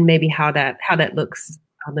 and maybe how that looks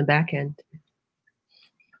on the back end.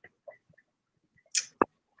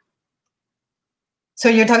 So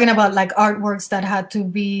you're talking about like artworks that had to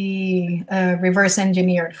be reverse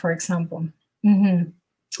engineered, for example.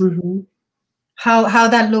 How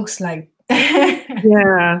that looks like.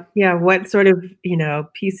 Yeah. What sort of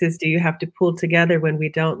pieces do you have to pull together when we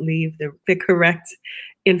don't leave the correct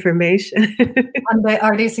information? And the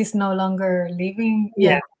artist is no longer living.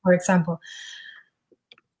 Yeah. For example.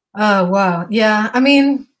 Oh wow. Yeah. I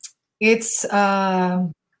mean, it's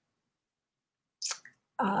a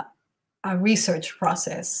research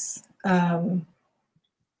process.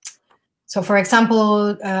 So for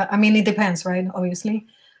example, I mean, it depends, right? Obviously.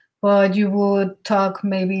 But you would talk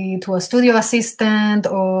maybe to a studio assistant,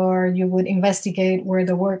 or you would investigate where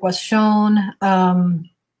the work was shown.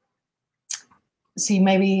 See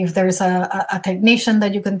maybe if there's a technician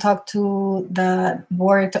that you can talk to that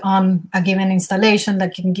worked on a given installation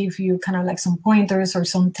that can give you kind of like some pointers or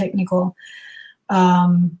some technical,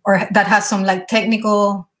 or that has some like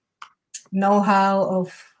technical know-how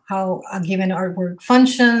of how a given artwork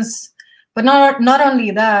functions. But not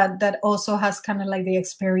only that, that also has kind of like the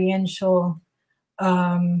experiential,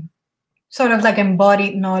 sort of like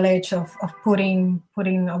embodied knowledge of putting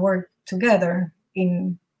a work together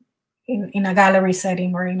in a gallery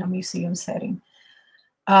setting or in a museum setting.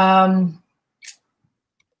 So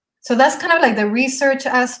that's kind of like the research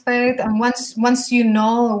aspect. And once you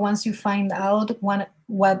know, or once you find out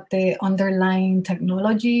what the underlying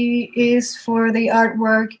technology is for the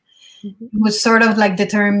artwork, you would sort of like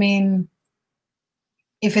determine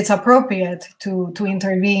if it's appropriate to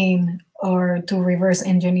intervene or to reverse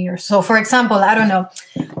engineer. So for example, I don't know,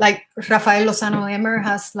 like Rafael Lozano Emer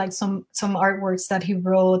has like some artworks that he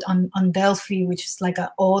wrote on Delphi, which is like an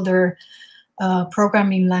older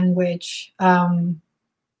programming language that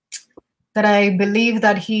I believe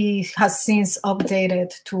that he has since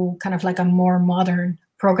updated to kind of like a more modern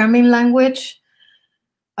programming language.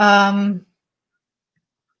 So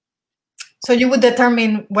you would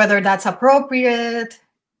determine whether that's appropriate,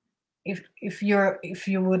 if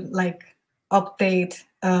you would like update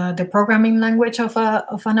the programming language of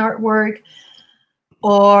an artwork,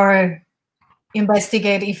 or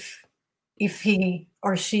investigate if he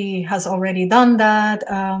or she has already done that.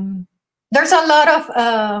 There's a lot of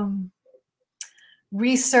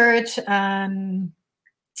research and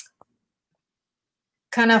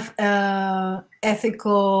kind of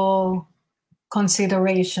ethical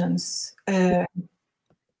considerations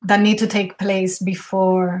that need to take place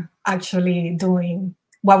before actually doing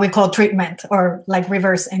what we call treatment, or like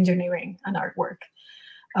reverse engineering an artwork.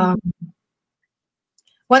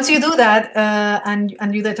 Once you do that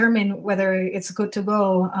and you determine whether it's good to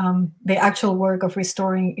go, the actual work of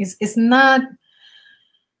restoring is not,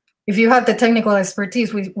 if you have the technical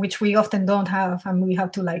expertise, which we often don't have, and we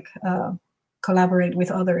have to like collaborate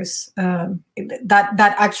with others,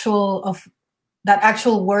 that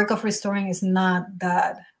actual work of restoring is not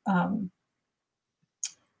that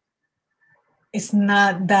it's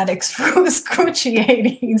not that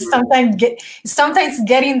excruciating. Sometimes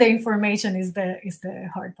getting the information is the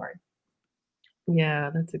hard part.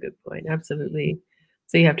 Yeah, that's a good point. Absolutely.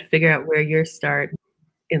 So you have to figure out where your start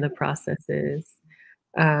in the process is.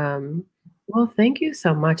 Well, thank you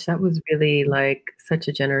so much. That was really like such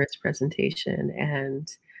a generous presentation, and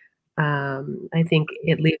I think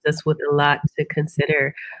it leaves us with a lot to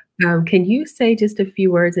consider. Can you say just a few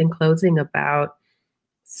words in closing about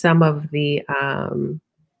some of the,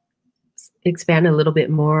 expand a little bit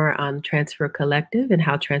more on Transfer Collective and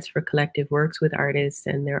how Transfer Collective works with artists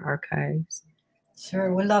and their archives?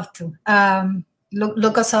 Sure, we'd love to.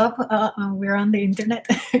 Look us up. We're on the internet.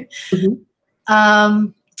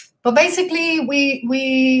 But basically,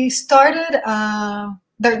 we started.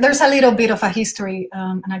 There's a little bit of a history,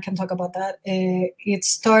 and I can talk about that. It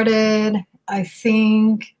started, I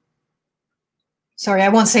think. Sorry, I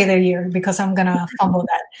won't say the year because I'm gonna fumble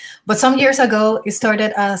that. But some years ago, it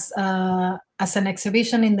started as an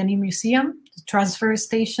exhibition in the new museum, the Transfer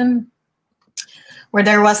Station, where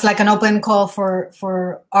there was like an open call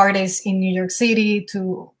for artists in New York City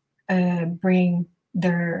to bring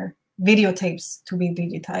their videotapes to be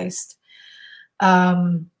digitized.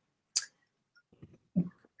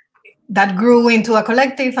 That grew into a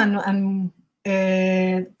collective, and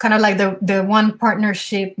kind of like the one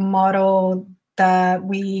partnership model that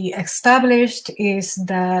we established is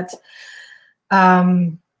that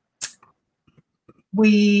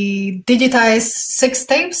we digitized 6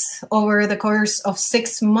 tapes over the course of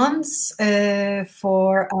 6 months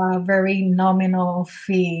for a very nominal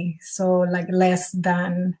fee, so like less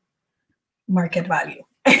than market value,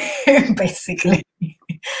 basically.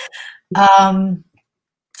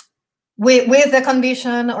 With the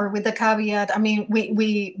condition, or with the caveat, I mean,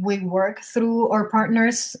 we work through our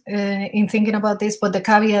partners in thinking about this, but the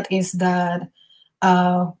caveat is that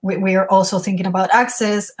we are also thinking about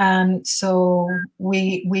access, and so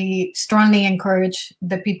we strongly encourage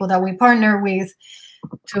the people that we partner with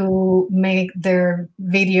to make their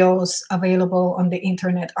videos available on the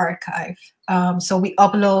Internet Archive. So we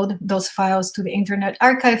upload those files to the Internet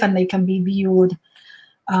Archive, and they can be viewed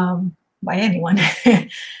by anyone.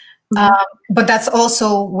 But that's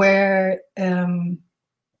also where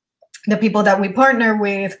the people that we partner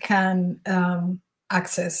with can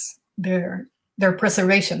access their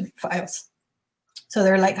preservation files. So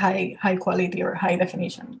they're like high quality or high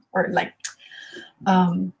definition, or like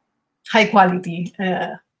high quality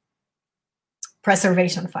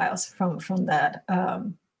preservation files from that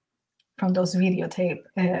from those videotape.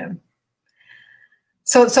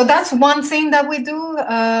 So that's one thing that we do.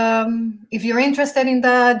 If you're interested in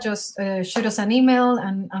that, just shoot us an email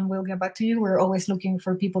and we'll get back to you. We're always looking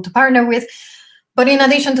for people to partner with. But in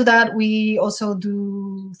addition to that, we also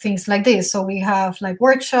do things like this. So we have like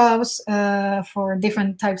workshops for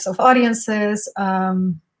different types of audiences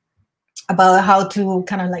about how to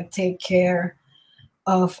kind of like take care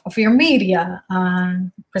of your media,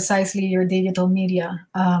 precisely your digital media,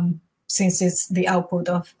 since it's the output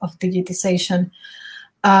of digitization.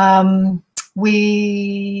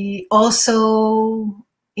 We also,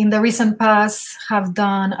 in the recent past, have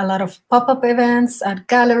done a lot of pop-up events at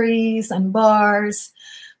galleries and bars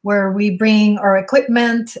where we bring our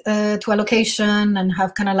equipment to a location and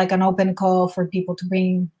have kind of like an open call for people to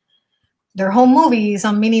bring their home movies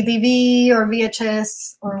on mini DV or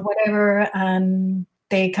VHS or whatever, and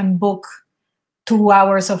they can book 2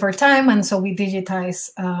 hours of our time, and so we digitize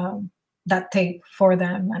that tape for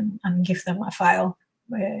them and give them a file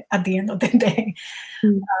at the end of the day.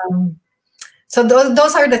 Mm. So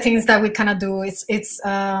those are the things that we kind of do.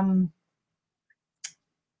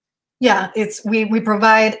 We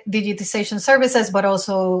provide digitization services, but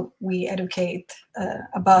also we educate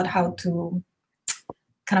about how to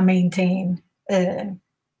kind of maintain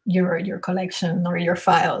your collection or your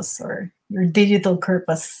files or your digital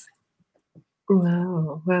corpus.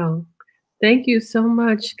 Wow, wow. Thank you so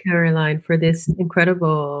much, Caroline, for this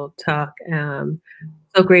incredible talk.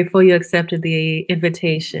 So grateful you accepted the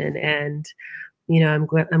invitation, and I'm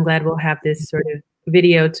glad we'll have this sort of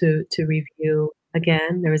video to review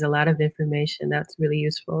again. There was a lot of information that's really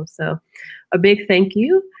useful. So a big thank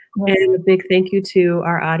you. Yes. And a big thank you to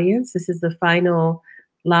our audience. This is the final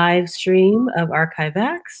live stream of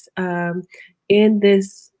ArchiveX in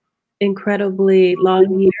this incredibly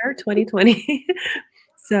long year, 2020.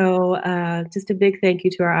 So just a big thank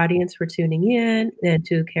you to our audience for tuning in, and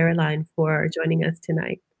to Caroline for joining us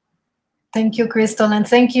tonight. Thank you, Crystal, and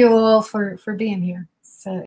thank you all for being here.